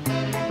nothing.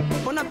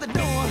 Open up the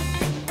door,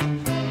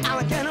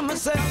 I'll get it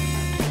myself.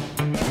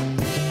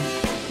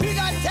 We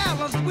got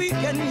talents we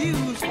can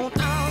use on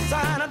our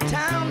side of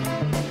town.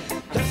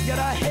 Let's get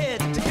our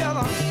heads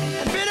together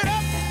and build it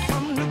up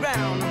from the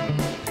ground.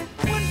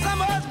 When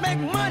some of us make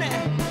money,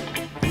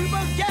 we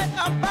forget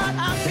about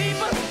our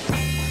people.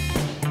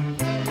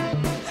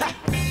 Ha.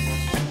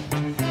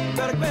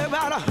 Better forget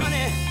about a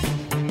honey.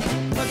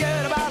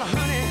 Forget about a honey.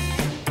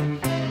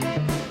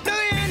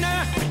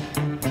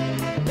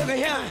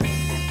 Yeah.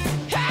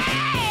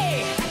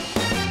 Hey!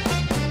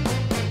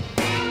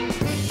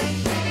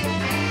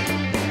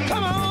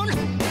 Come on.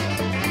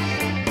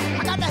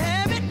 I got to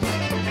have it.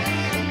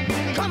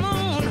 Come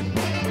on.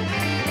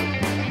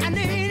 I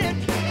need it.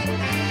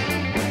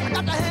 I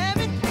got to have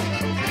it.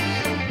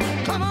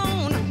 Come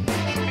on.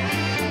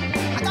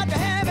 I got to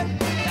have it.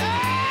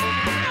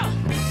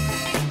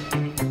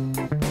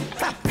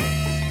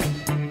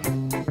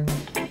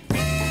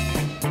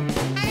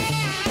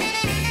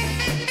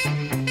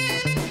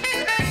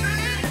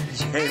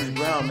 James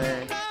Brown,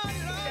 man.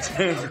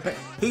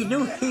 He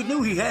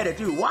knew he had it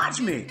too. Watch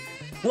me,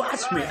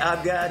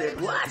 I got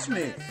it. Watch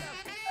me.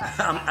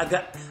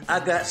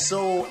 I got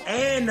soul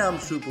and I'm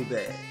super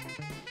bad.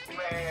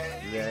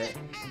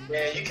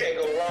 Man, you can't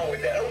go wrong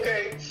with that.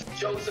 Okay,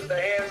 Joseph, the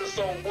Hands of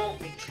Soul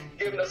Wooten,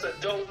 giving us a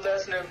dope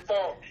lesson in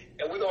funk,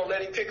 and we're gonna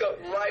let him pick up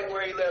right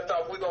where he left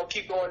off. We're gonna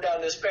keep going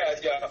down this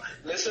path, y'all.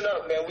 Listen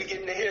up, man. We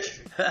getting the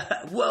history.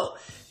 Well,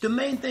 the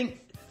main thing,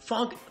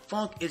 funk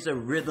is a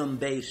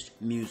rhythm-based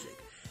music.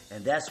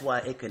 And that's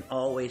why it can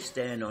always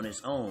stand on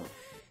its own.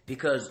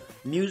 Because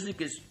music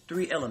is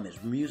three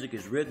elements. Music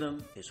is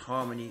rhythm, it's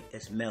harmony,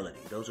 it's melody.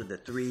 Those are the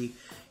three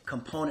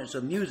components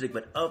of music.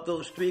 But of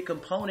those three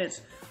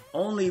components,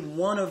 only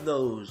one of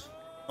those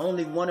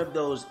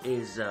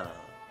is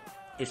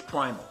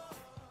primal.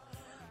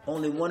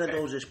 Only one of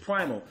those is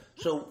primal.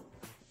 So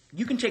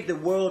you can take the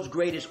world's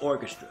greatest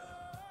orchestra,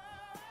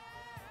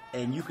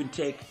 and you can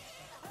take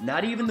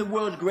not even the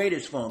world's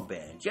greatest funk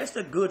band, just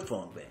a good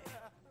funk band.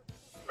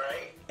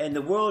 Right. And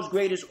the world's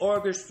greatest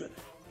orchestra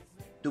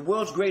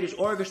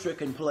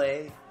can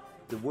play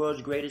the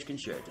world's greatest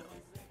concerto.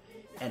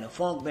 and a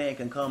funk band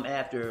can come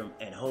after them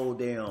and hold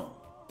their own,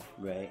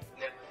 right?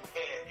 Yep.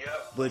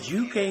 But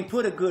you can't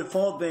put a good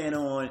funk band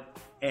on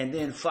and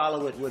then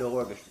follow it with an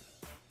orchestra.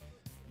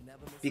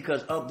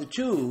 Because of the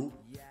two,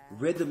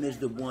 rhythm is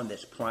the one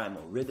that's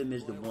primal. Rhythm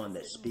is the one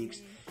that speaks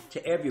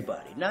to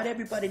everybody. Not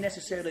everybody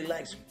necessarily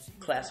likes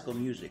classical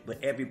music,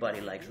 but everybody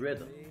likes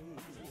rhythm.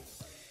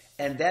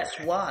 And that's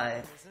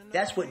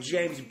what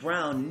James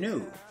Brown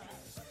knew.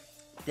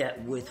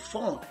 That with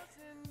funk,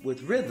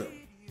 with rhythm,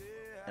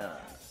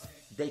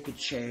 they could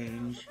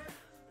change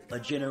a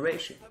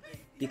generation.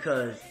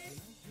 Because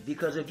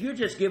if you're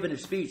just giving a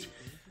speech,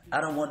 I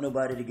don't want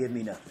nobody to give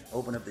me nothing.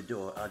 Open up the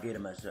door, I'll get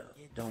it myself.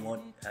 I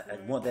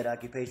want that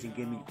occupation,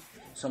 give me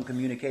some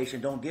communication.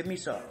 Don't give me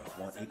sorrow.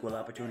 I want equal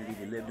opportunity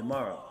to live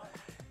tomorrow.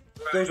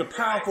 Those are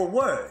powerful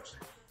words.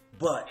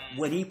 But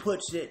when he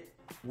puts it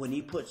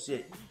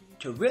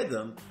to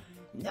rhythm,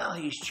 now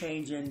he's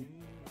changing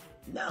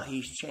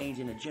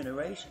a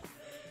generation.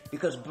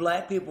 Because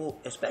black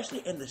people,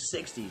 especially in the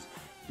 60s,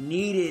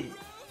 needed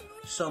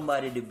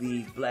somebody to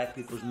be black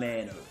people's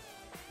manhood.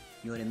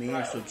 You know what I mean?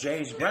 Right. So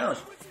James Brown,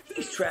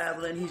 he's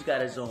traveling. He's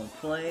got his own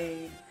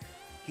plane.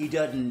 He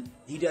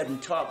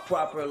doesn't talk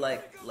proper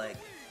like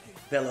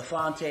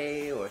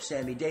Belafonte or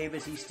Sammy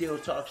Davis. He still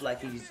talks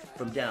like he's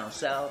from down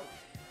south.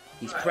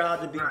 He's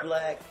proud to be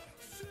black.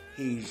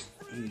 He's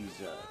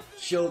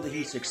showed that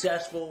he's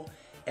successful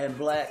and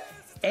black.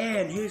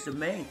 And here's the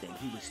main thing: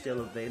 he was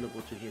still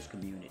available to his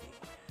community.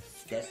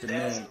 That's the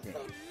main thing.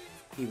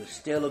 He was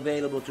still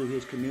available to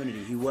his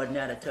community. He wasn't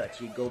out of touch.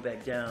 He'd go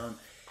back down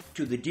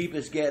to the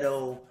deepest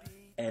ghetto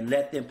and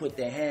let them put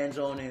their hands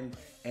on him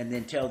and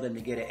then tell them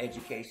to get an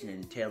education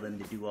and tell them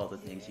to do all the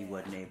things he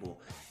wasn't able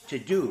to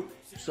do.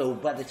 So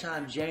by the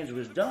time James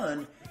was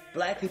done,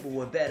 black people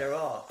were better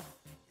off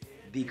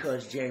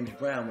because James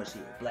Brown was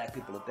here. Black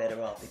people are better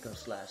off because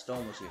Sly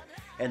Stone was here.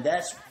 And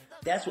that's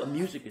what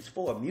music is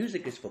for.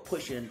 Music is for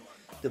pushing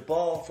the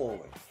ball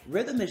forward.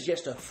 Rhythm is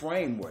just a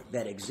framework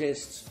that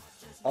exists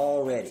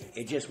already.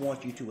 It just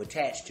wants you to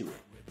attach to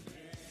it.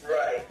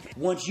 Right.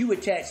 Once you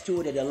attach to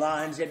it, it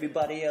aligns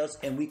everybody else,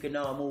 and we can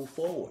all move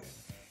forward.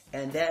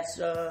 And that's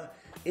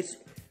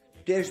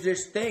there's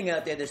this thing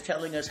out there that's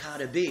telling us how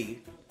to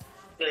be,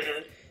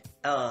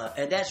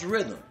 and that's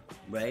rhythm,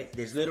 right?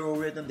 There's literal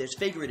rhythm, there's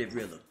figurative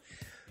rhythm.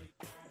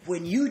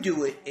 When you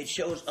do it, it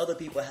shows other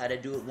people how to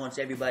do it. Once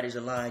everybody's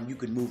aligned, you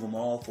can move them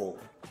all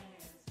forward,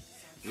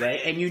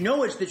 right? And you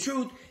know it's the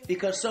truth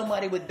because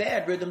somebody with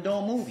bad rhythm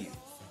don't move you,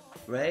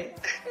 right?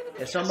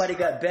 If somebody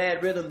got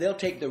bad rhythm, they'll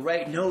take the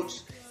right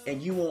notes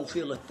and you won't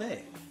feel a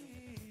thing.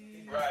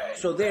 Right.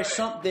 So there's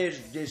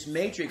this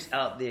matrix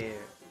out there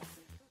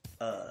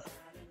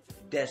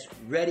that's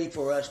ready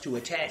for us to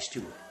attach to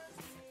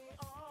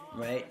it,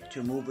 right?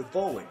 To move it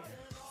forward.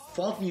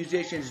 Funk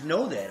musicians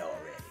know that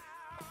already,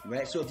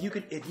 right? So if you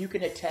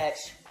can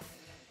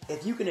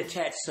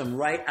attach some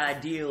right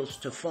ideals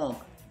to funk,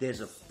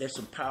 there's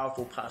some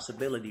powerful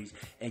possibilities,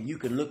 and you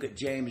can look at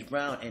James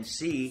Brown and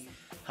see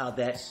how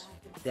that's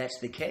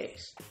the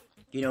case.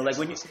 You know, like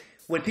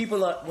when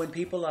people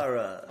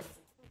are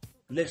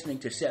listening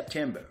to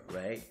September,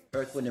 right?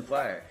 Earth, Wind, and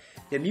Fire.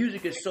 The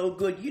music is so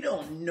good, you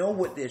don't know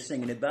what they're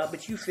singing about,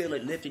 but you feel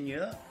it lifting you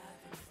up.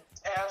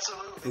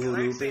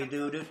 Absolutely.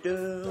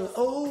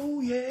 Oh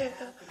yeah,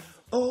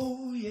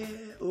 oh yeah,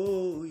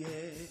 oh yeah.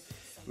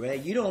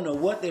 Right? You don't know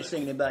what they're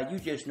singing about. You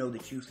just know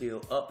that you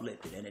feel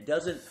uplifted, and it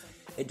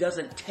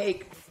doesn't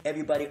take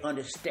everybody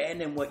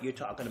understanding what you're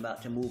talking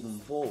about to move them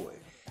forward.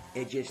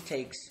 It just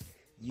takes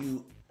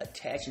you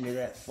attaching to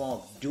that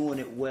funk, doing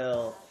it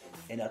well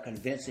in a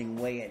convincing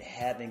way, and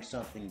having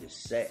something to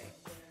say.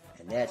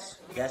 And that's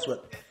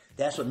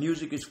what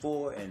music is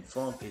for, and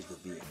funk is the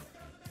vehicle.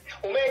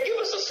 Well, man, give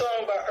us a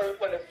song by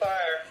Earth, Wind, and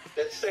Fire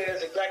that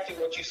says exactly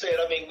what you said.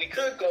 I mean, we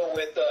could go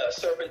with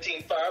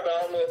Serpentine Fire, but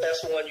I don't know if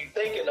that's the one you're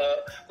thinking of.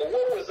 But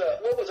what was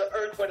an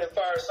Earth, Wind, and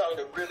Fire song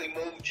that really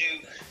moved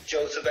you,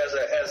 Joseph,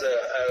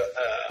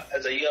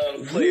 as a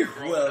young player?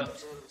 Well,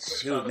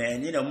 shoot,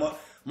 man, you know,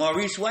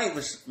 Maurice White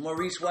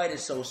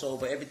is so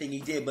for everything he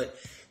did. But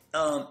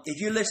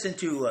if you listen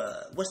to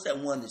what's that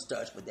one that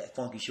starts with that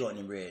funky short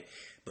and red?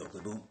 Boom,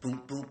 boom,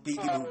 boom, boom,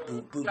 beaky, boom,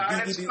 boom, boom,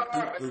 beaky, boom,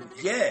 boom, boom.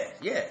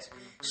 Yes.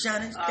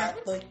 Shining star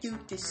for you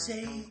to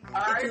say.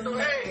 Alright, so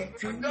hey,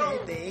 go.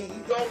 Gonna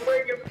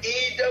bring him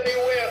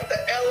EWF,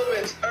 the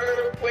Elements,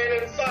 Earth,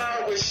 Wind, and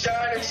Fire with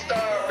Shining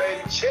Star,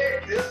 baby.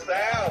 Check this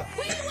out.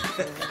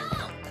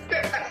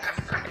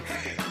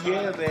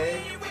 Yeah,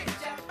 man.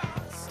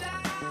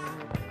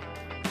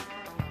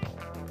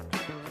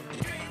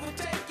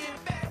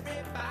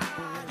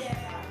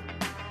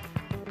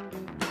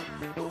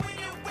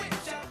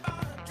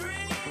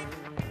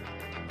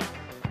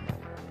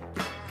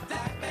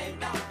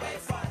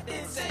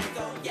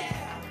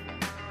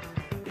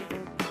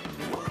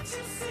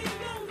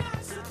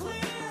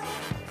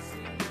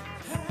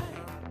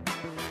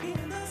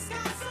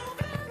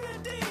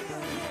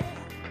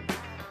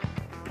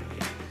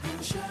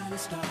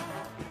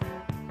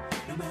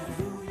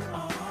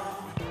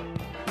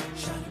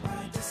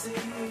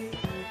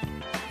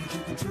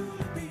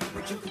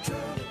 What you can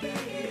truly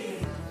be.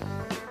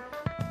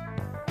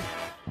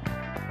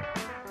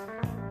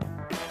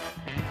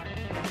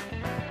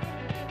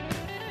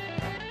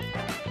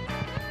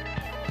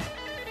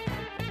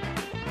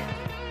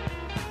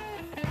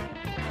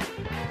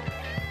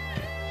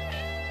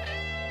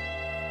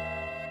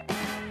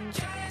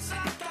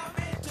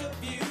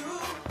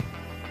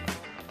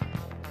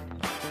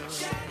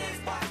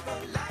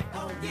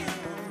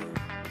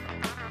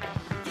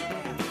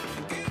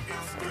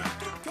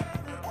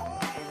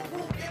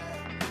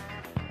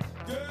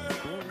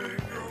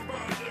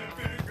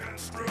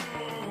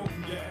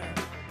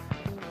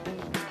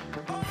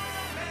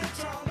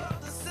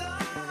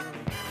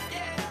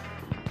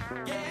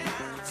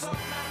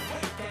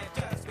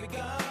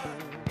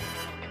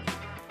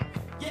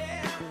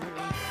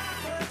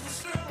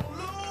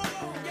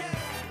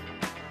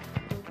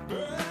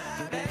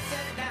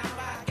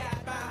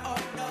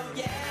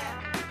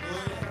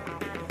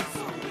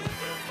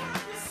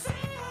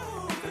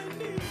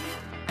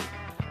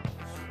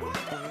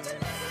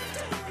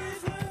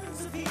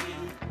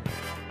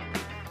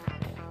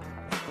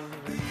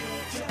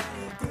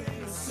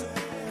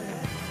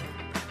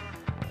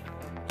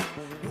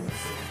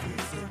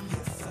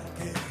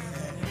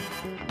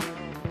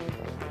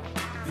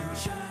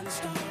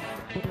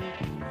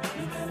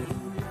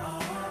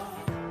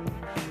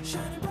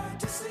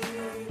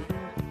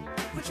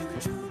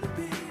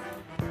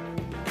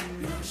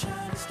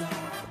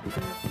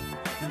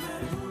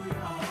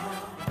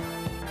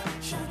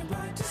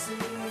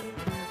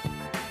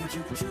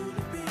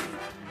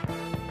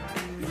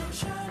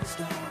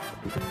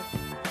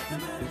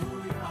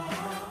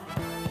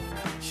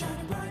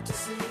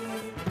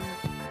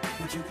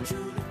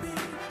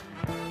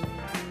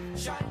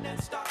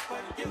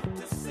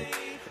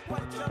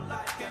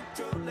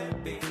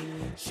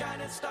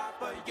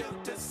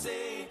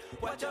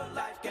 what your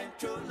life can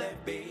truly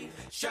be.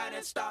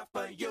 Shining star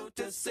for you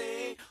to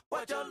see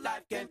what your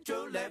life can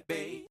truly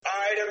be.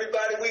 All right,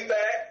 everybody, we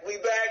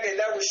back, and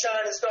that was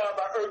Shining Star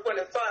by Earth, Wind,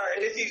 and Fire.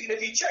 And if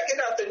you checking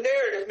out the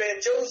narrative,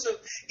 man, Joseph,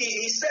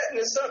 he's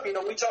setting this up. You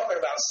know, we talking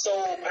about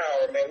soul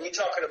power, man. We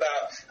talking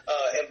about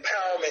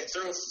empowerment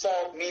through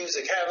funk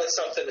music, having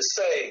something to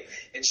say.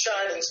 And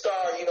Shining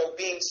Star, you know,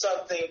 being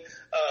something,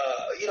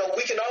 you know,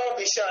 we can all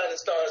be shining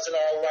stars in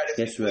our own right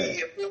if we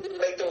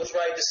make those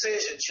right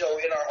decisions, you know,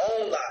 in our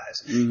own lives.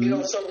 You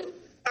know, so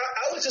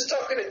I was just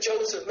talking to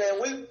Joseph, man.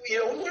 We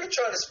were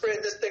trying to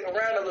spread this thing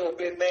around a little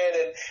bit, man.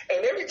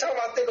 And every time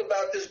I think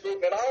about this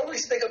group, man, I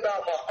always think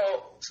about my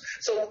uncles.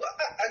 So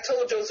I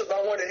told Joseph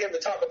I wanted him to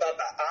talk about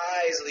the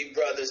Isley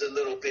Brothers a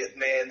little bit,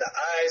 man. The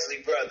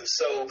Isley Brothers.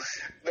 So,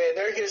 man,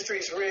 their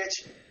history's rich,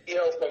 you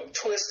know, from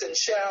Twist and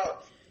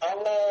Shout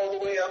all the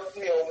way up,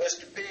 you know,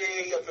 Mr.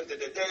 Big, up into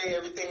the day,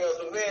 everything else.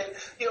 But, man,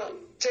 you know,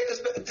 take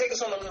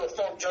us on a little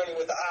funk journey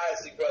with the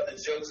Isley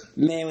Brothers, Joseph.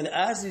 Man, with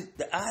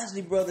the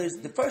Isley Brothers,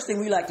 the first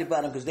thing we liked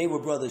about them, because they were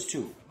brothers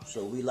too,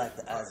 so we liked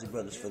the Isley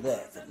Brothers for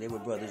that. They were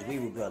brothers, we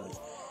were brothers.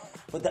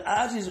 But the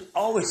Isleys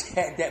always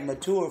had that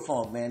mature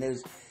funk, man. It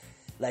was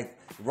like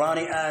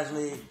Ronnie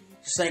Isley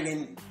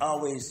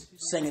always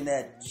singing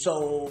that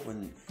soul,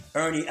 and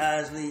Ernie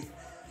Isley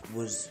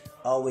was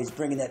always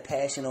bringing that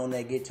passion on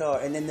that guitar.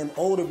 And then them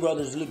older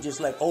brothers look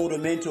just like older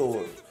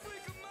mentors.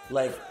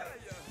 Like,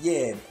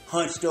 yeah,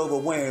 hunched over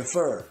wearing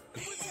fur.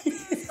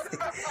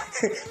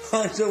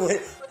 Hunched over,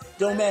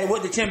 don't matter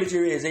what the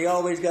temperature is, they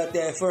always got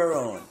that fur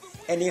on.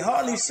 And they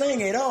hardly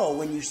sing at all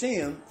when you see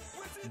them,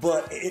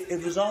 but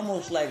it was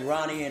almost like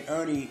Ronnie and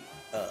Ernie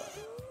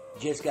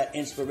just got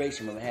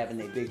inspiration from having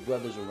their big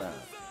brothers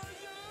around.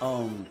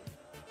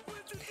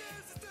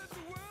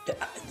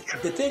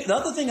 The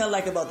other thing I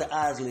like about the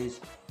Isleys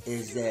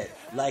is that,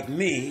 like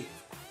me,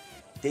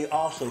 they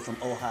also from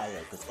Ohio,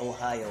 because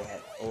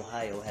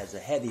Ohio has a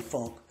heavy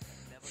funk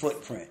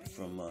footprint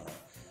from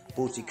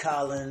Bootsy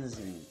Collins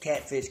and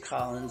Catfish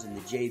Collins and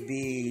the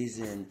JBs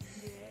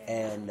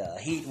and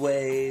Heat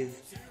Wave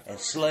and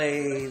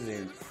Slave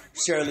and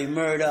Shirley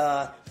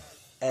Murdoch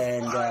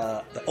and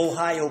the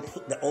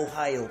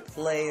Ohio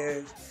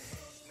Players.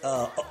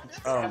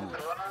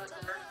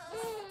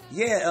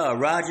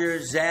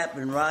 Roger, Zapp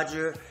and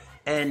Roger,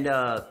 and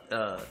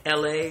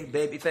L.A.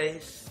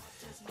 Babyface,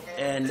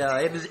 and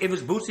it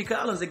was Bootsy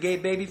Collins that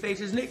gave Babyface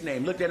his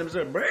nickname. Looked at him and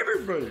said,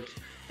 "Babyface,"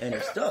 and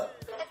it stuck.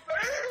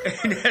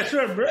 And that's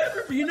right,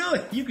 Babyface. You know,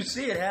 you can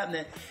see it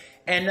happening.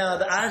 And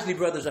the Isley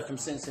Brothers are from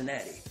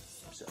Cincinnati,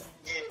 so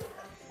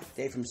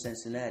they from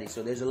Cincinnati.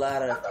 So there's a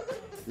lot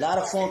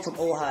of funk from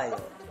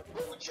Ohio.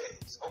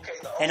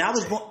 And I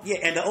was born,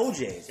 and the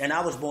OJs, and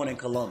I was born in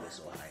Columbus,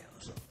 Ohio.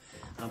 So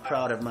I'm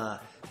proud of my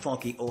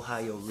funky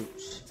Ohio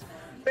roots.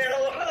 Man,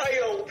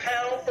 Ohio,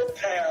 pound for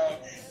pound,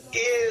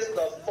 is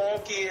the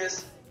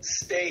funkiest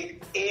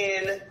state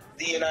in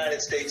the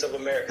United States of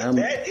America.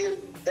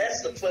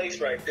 That's the place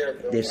right there,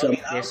 bro. There's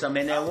some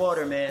in that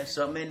water, man.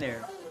 Something in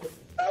there.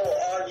 I will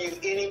argue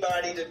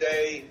anybody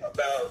today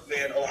about,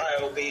 man,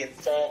 Ohio being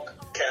funk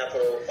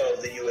capital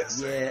of the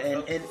U.S.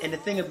 Yeah, and the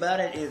thing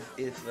about it,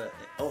 if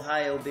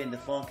Ohio being the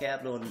funk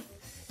capital, and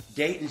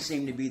Dayton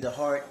seemed to be the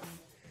heart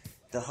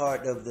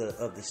of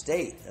the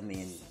state. I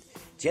mean,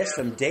 just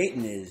from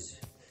Dayton is,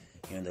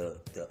 you know,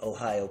 the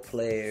Ohio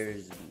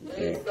Players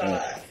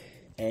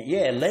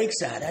and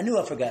Lakeside. I knew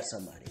I forgot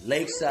somebody.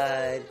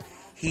 Lakeside,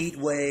 Heat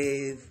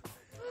Wave,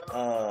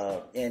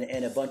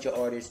 and a bunch of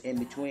artists in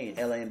between.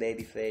 LA and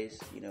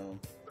Babyface, you know.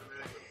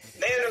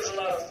 Man, there's a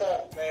lot of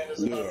funk, man.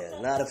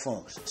 A lot of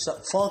funk.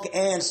 Funk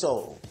and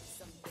soul.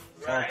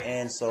 Right. Funk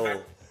and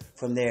soul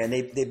from there. And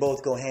they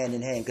both go hand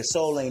in hand, because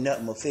soul ain't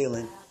nothing but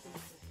feeling.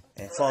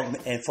 And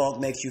funk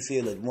makes you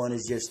feel it. One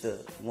is just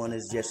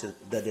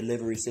the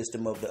delivery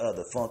system of the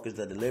other. Funk is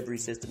the delivery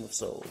system of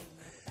soul,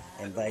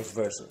 and vice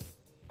versa.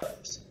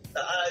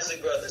 The Isley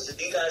Brothers, and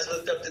you guys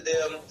looked up to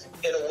them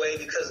in a way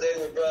because they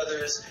were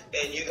brothers,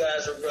 and you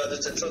guys were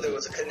brothers until there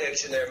was a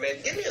connection there, man.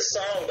 Give me a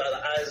song by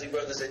the Isley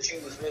Brothers that you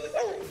was really.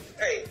 Oh,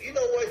 hey, you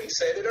know what? You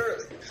said it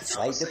earlier.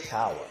 Fight the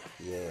Power.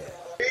 Yeah.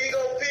 Here you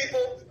go,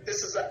 people.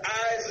 This is the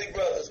Isley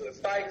Brothers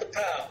with Fight the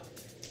Power.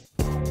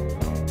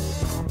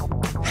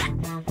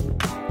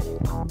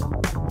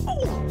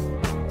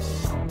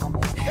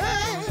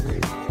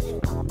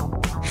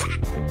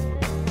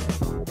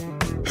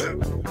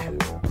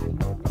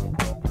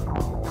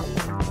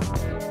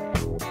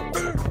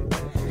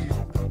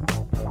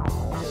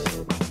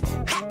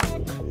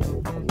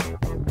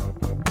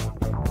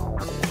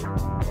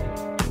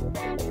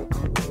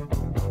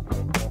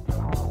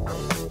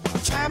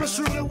 Time is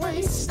truly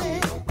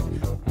wasted.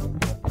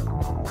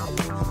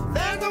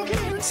 There's no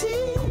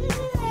guarantee.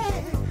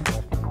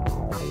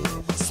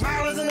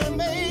 Smile is in the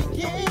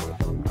making.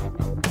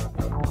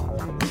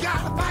 We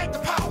gotta fight the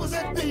powers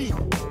that be.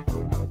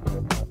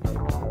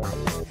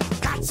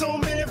 Got so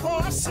many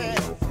voices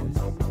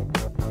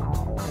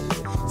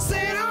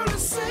saying on the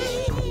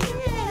scene,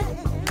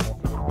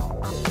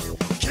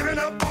 giving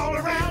up all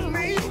around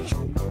me.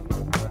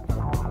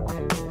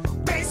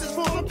 Faces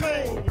full of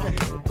pain.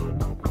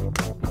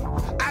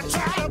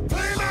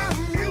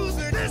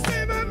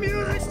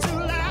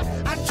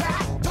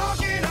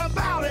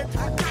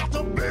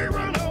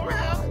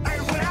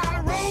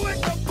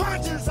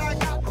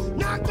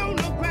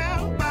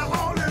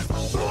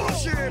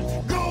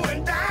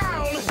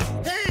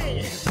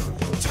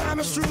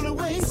 is truly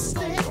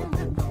wasted.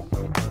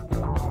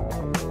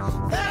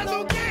 There's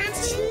no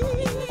guarantee.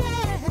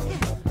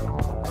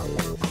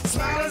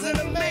 Smile is in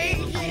the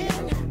making.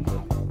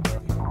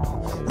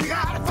 We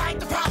gotta fight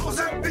the powers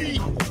that be.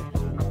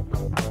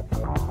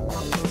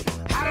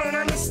 I don't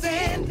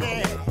understand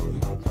it.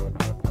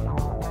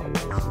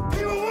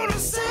 People wanna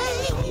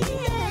say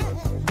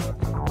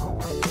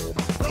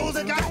those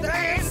that got the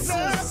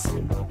answers.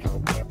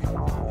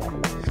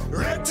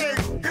 Red tape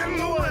in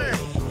the way.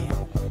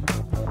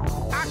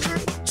 I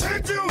could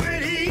turn to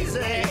it easy.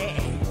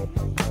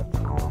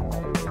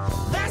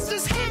 That's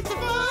just half the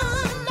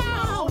fun.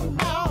 No,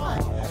 no.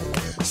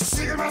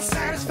 Sick of my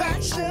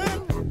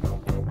satisfaction.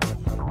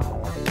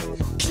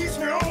 Keeps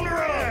me on the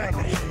run.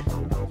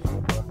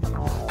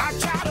 I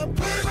try to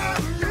play my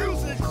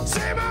music,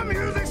 say my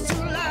music's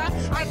too loud.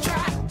 I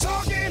try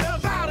talking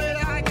about it.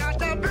 I got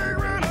the big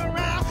run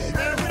around.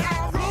 And when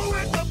I roll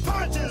with the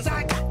punches,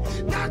 I got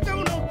knocked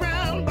on the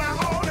ground by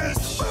all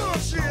this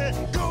bullshit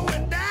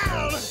going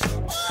down.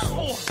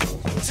 Oh,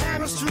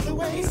 time is truly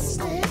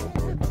wasted.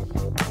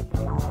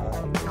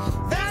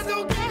 There's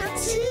no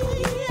guarantee.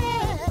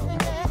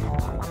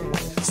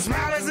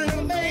 Smile is in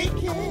the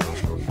making.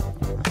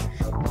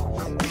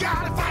 We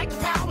gotta fight the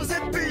powers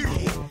that be.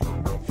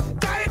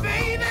 Die,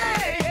 baby.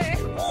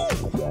 Ooh.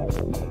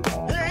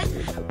 Yeah.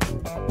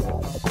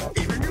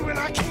 Even you and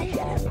I can't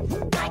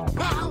fight the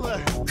power.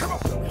 Come on.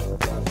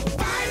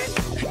 Fight it.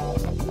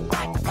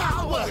 Fight the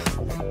power.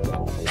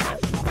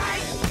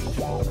 Fight it.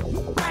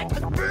 Fight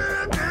the baby.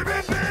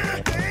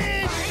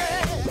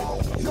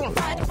 You gonna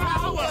fight the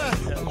power.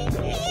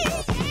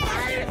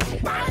 Fight it.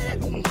 Fight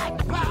it. Fight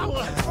the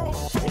power.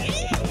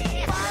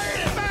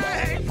 Fight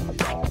it.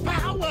 Fight the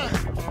power.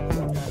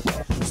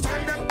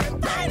 Stand up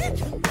and fight it.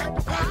 Fight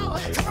the power.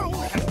 Come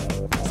on.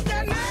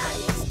 Stand up.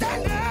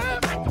 Stand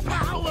up. Fight the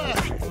power.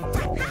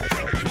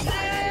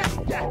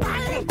 Yeah.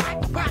 Fight it. Fight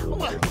the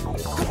power.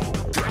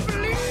 I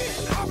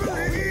believe. I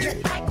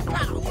believe. Fight the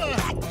power.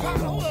 Fight the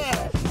power.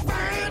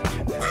 Fight it.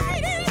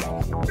 Fight it.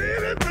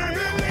 Baby,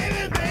 baby,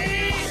 baby,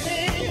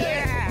 baby.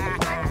 Yeah.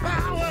 Fight the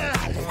power.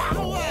 Fight the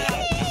power.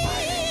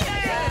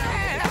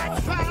 Yeah. Fight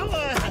the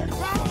power. Fight the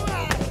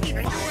power.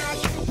 Even you and I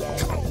can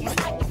come on.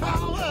 Fight the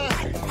power.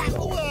 Fight the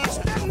power.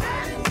 Stand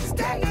up.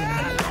 Stand up.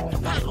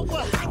 Fight the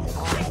power.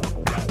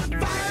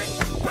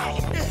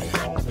 Fight it.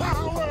 Fight the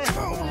power.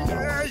 Come on.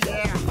 Yeah,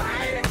 yeah.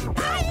 Fight it.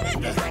 Fight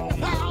it. Fight the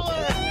power.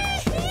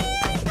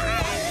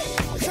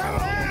 Come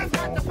on.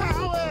 Fight the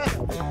power.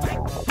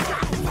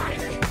 Gotta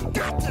fight it.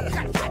 Got to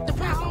fight the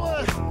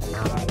power.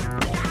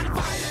 Gotta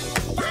fight it.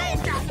 Fight it.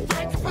 Got to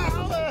fight the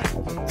power.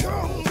 Come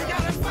on. We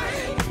gotta fight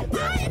it.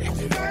 Fight it.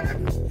 Fight it.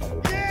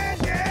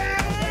 Yeah,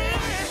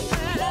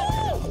 yeah.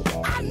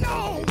 Woo. I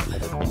know.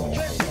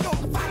 Can you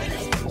gonna fight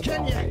it?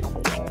 Can you?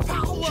 Fight the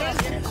power.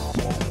 Can you?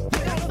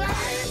 You gonna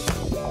fight it?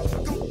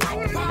 Gonna fight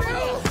the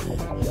power.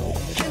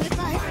 Can you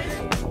fight it?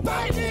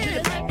 Fight it. Can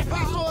you fight the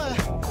power?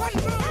 One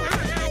more.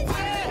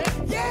 Fight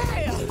it.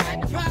 Yeah. Fight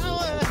the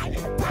power.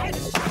 Fight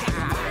it.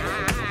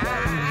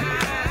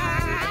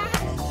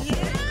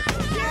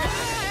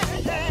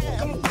 Yeah.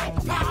 Gonna fight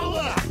the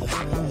power.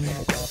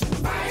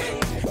 Fight it.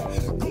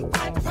 Gonna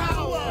fight the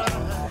power.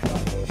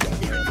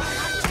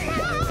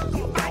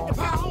 Gonna fight the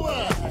power.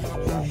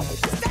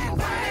 Stand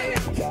by it.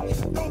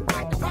 Gonna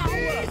fight the power. Fight the power.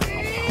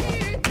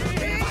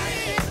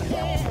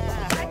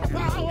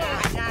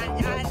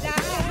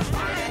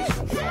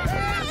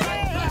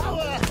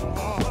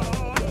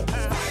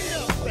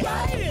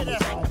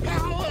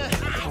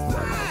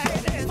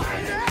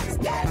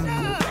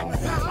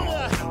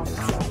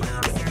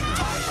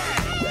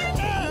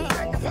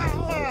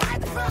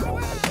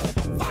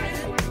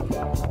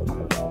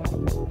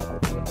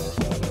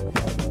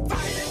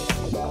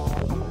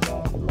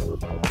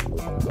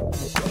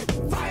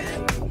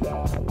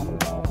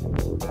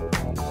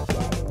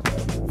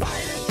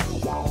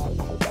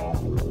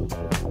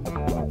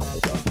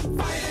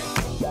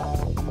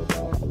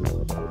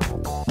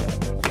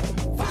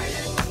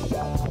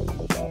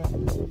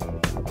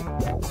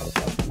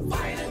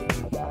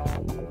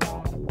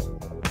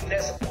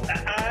 That's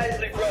the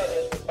Isley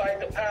Brothers. Fight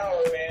the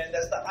power, man.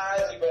 That's the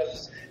Isley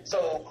Brothers.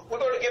 So we're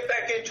going to get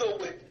back into it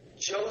with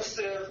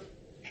Joseph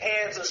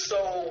Hands of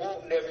Soul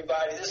Wooten,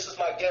 everybody. This is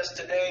my guest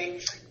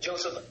today,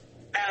 Joseph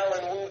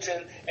Allen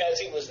Wooten, as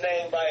he was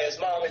named by his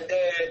mom and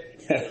dad.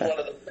 He's one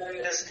of the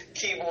greatest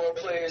keyboard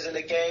players in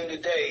the game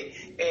today.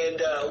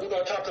 And we're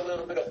going to talk a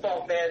little bit of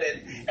funk, man.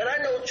 And I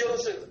know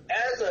Joseph,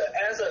 as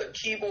a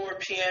keyboard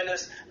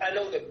pianist, I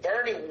know that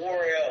Bernie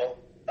Worrell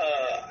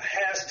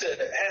has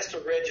to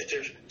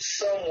register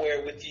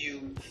somewhere with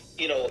you,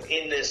 you know,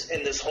 in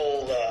this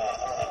whole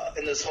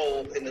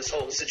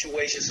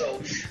situation.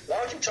 So why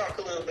don't you talk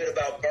a little bit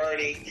about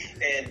Bernie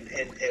and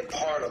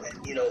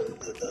Parliament? You know,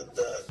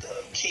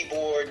 the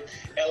keyboard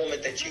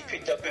element that you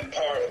picked up in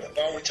Parliament.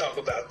 Why don't we talk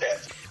about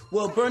that?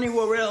 Well, Bernie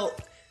Worrell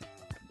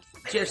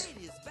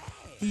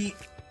he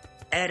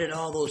added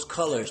all those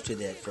colors to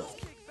that funk.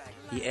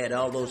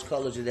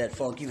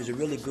 He was a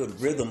really good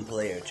rhythm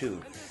player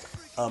too.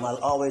 I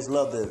always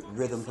loved the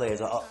rhythm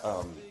players.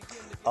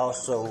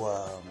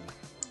 Also,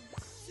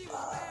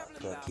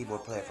 the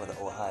keyboard player for the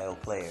Ohio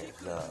Players.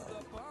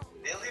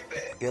 Billy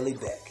Beck. Billy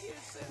Beck.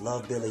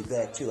 Love Billy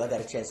Beck too. I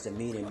got a chance to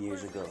meet him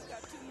years ago.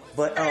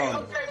 But Hey,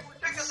 okay,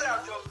 check this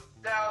out, Joe.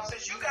 Now,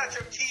 since you got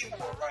your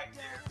keyboard right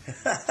there,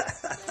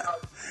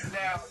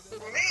 now, for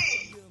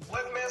me,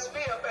 what messed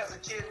me up as a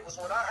kid was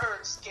when I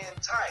heard Skin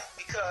Tight,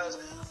 because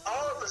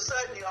all of a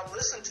sudden, I'm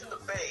listening to the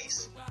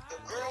bass, the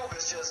groove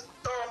is just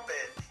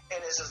thumping,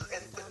 and it's just,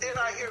 but then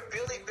I hear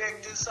Billy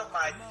Beck do something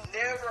I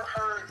never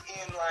heard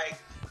in like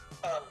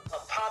a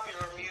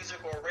popular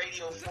music or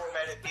radio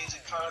formatted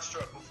music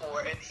construct before,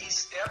 and he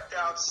stepped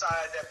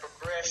outside that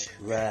progression.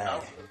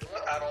 Right.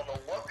 I don't know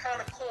what kind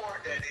of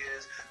chord that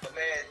is, but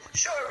man,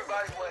 show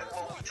everybody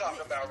what we're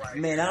talking about right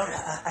man,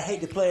 I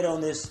hate to play it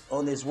on this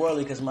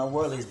whirly because my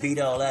whirly's beat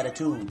all out of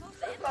tune.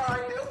 now. All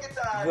right, they'll get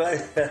the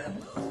idea. But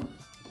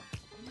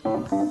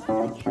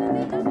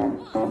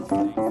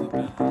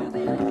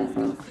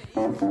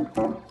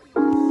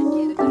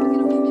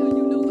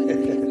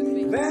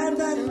bad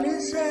bad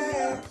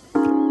inside,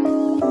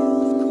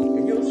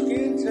 and your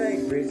skin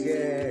tight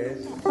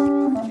bridges.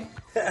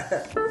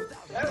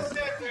 That's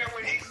it, man.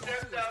 When he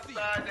stepped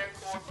outside that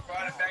chord and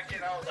brought it back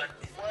in, I was like,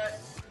 what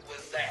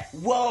was that?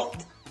 Well,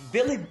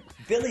 Billy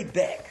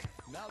Beck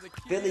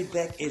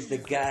is the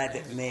guy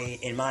that made,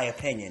 in my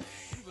opinion,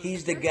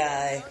 he's the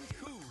guy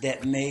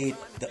that made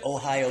the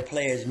Ohio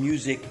Players'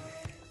 music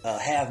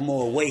have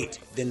more weight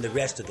than the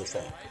rest of the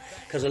funk.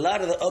 Because a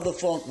lot of the other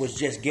funk was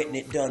just getting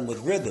it done with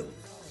rhythm.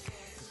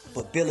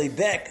 But Billy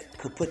Beck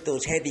could put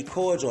those heavy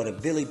chords on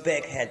it. Billy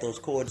Beck had those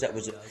chords that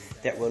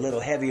were a little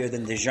heavier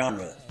than the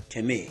genre,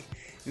 to me.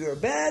 You're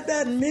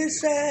bad,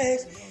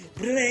 misses,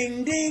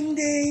 bling, ding,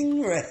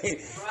 ding,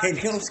 right?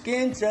 And your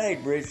skin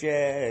tight,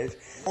 britches.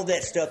 All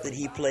that stuff that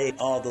he played,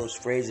 all those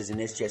phrases, and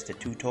it's just a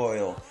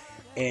tutorial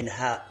in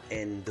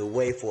the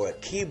way for a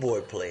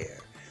keyboard player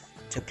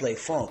to play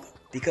funk.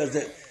 Because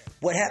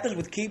what happens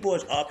with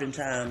keyboards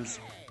oftentimes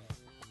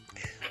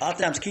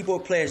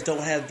keyboard players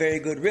don't have very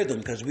good rhythm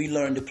because we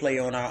learn to play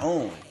on our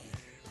own,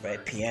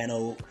 right?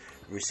 Piano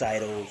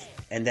recitals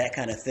and that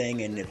kind of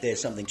thing. And if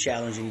there's something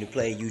challenging to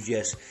play, you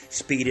just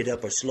speed it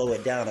up or slow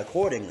it down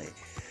accordingly.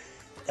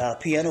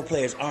 Piano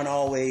players aren't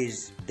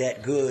always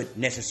that good,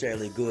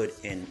 necessarily good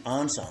in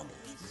ensembles.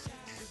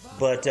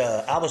 But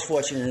I was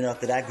fortunate enough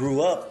that I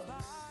grew up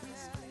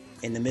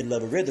in the middle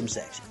of a rhythm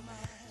section.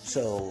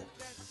 So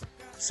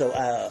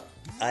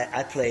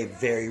I played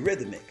very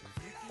rhythmic.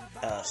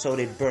 So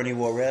did Bernie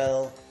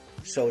Worrell.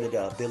 So did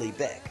Billy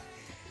Beck.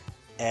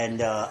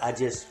 And I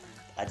just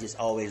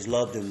always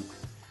loved them.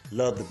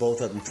 Loved the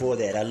both of them for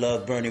that. I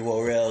love Bernie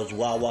Worrell's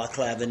Wah Wah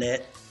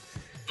Clavinet.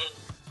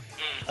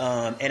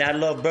 And I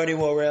love Bernie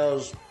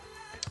Worrell's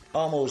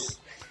almost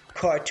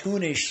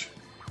cartoonish,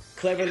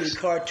 cleverly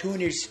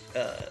cartoonish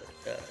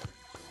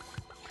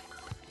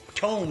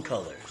tone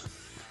colors.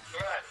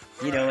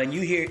 Right. You know, and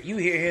you hear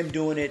him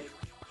doing it,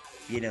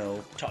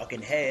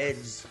 Talking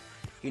Heads,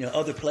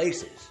 other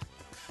places.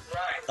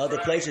 Right. Other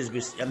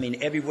places, I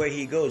mean, everywhere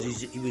he goes,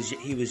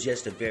 he was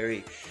just a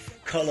very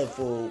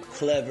colorful,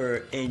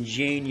 clever,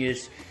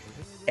 ingenious,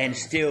 and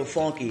still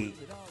funky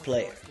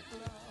player.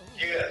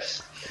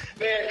 Yes.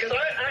 Man, because I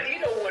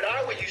what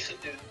I would used to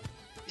do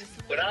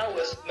when I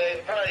was,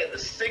 probably in the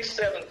 6th,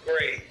 7th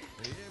grade,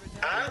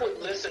 I would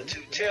listen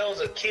to Tales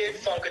of Kid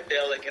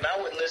Funkadelic, and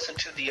I would listen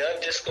to the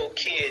Undisco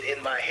Kid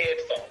in my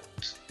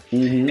headphones.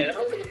 Mm-hmm. And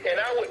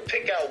I would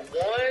pick out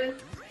one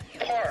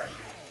part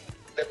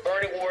that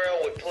Bernie Worrell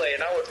would play,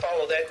 and I would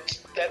follow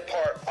that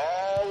part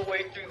all the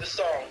way through the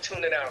song,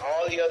 tuning out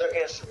all the other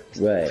instruments.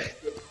 Right.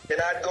 Then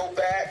I'd go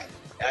back,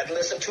 I'd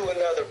listen to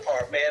another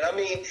part, man. I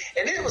mean,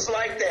 and it was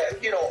like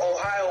that,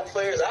 Ohio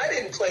Players. I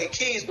didn't play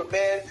keys, but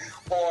man,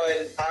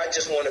 on I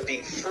Just Want to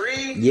Be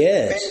Free.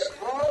 Yes.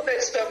 Man, all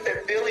that stuff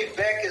that Billy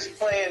Beck is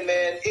playing,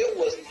 man, it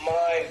was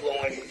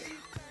mind-blowing.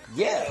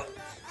 Yeah.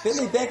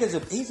 Billy Beck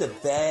he's a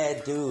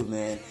bad dude,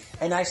 man.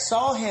 And I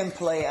saw him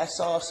play. I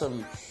saw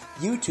some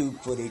YouTube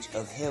footage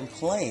of him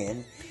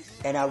playing,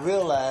 and I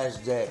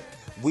realized that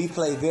we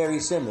play very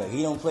similar.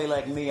 He don't play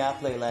like me, I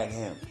play like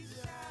him.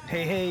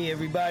 Hey,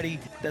 everybody.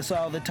 That's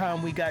all the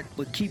time we got,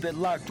 but keep it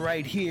locked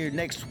right here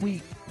next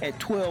week at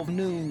 12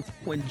 noon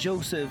when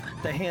Joseph,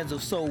 the Hands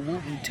of Soul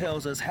Wooten,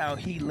 tells us how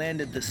he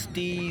landed the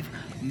Steve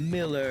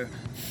Miller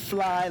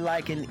Fly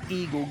Like an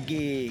Eagle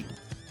gig.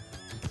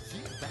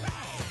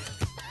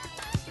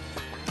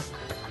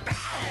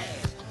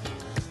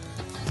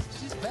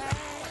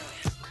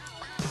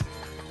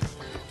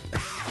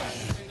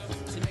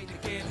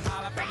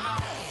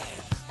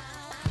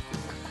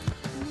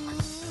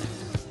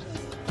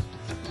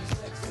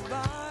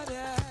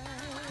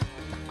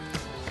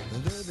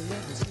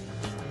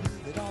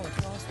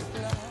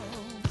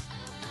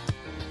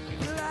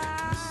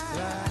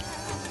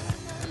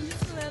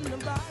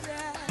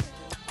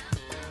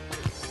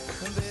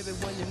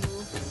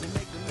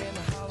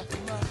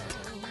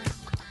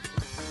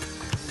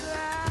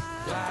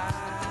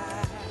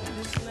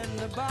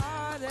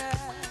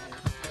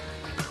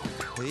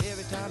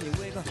 Every time you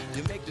wake up,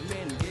 you make the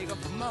men gig up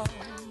for more.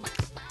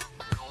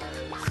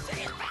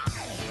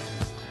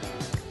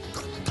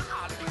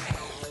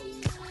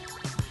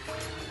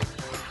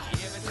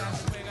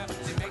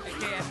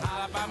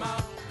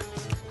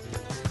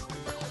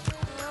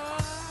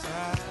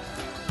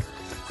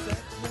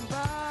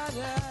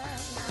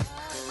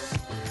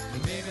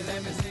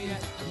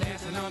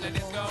 on the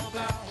disco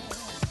block.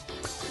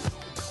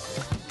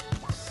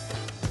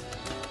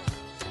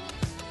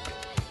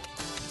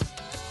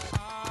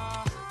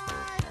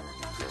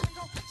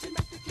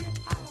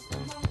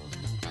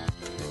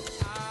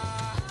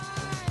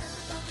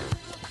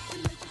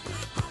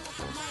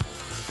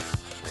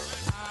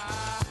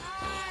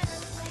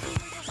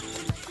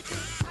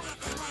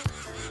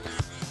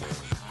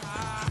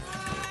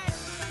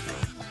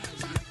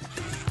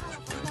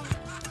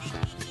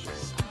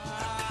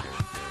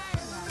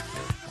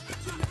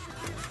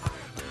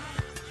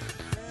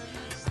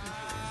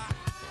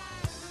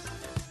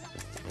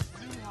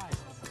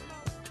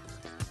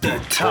 The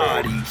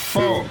Toddy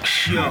Funk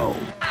Show.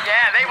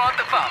 Yeah, they want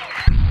the funk.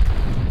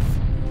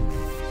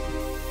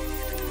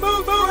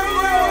 Boo, boo,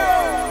 boo.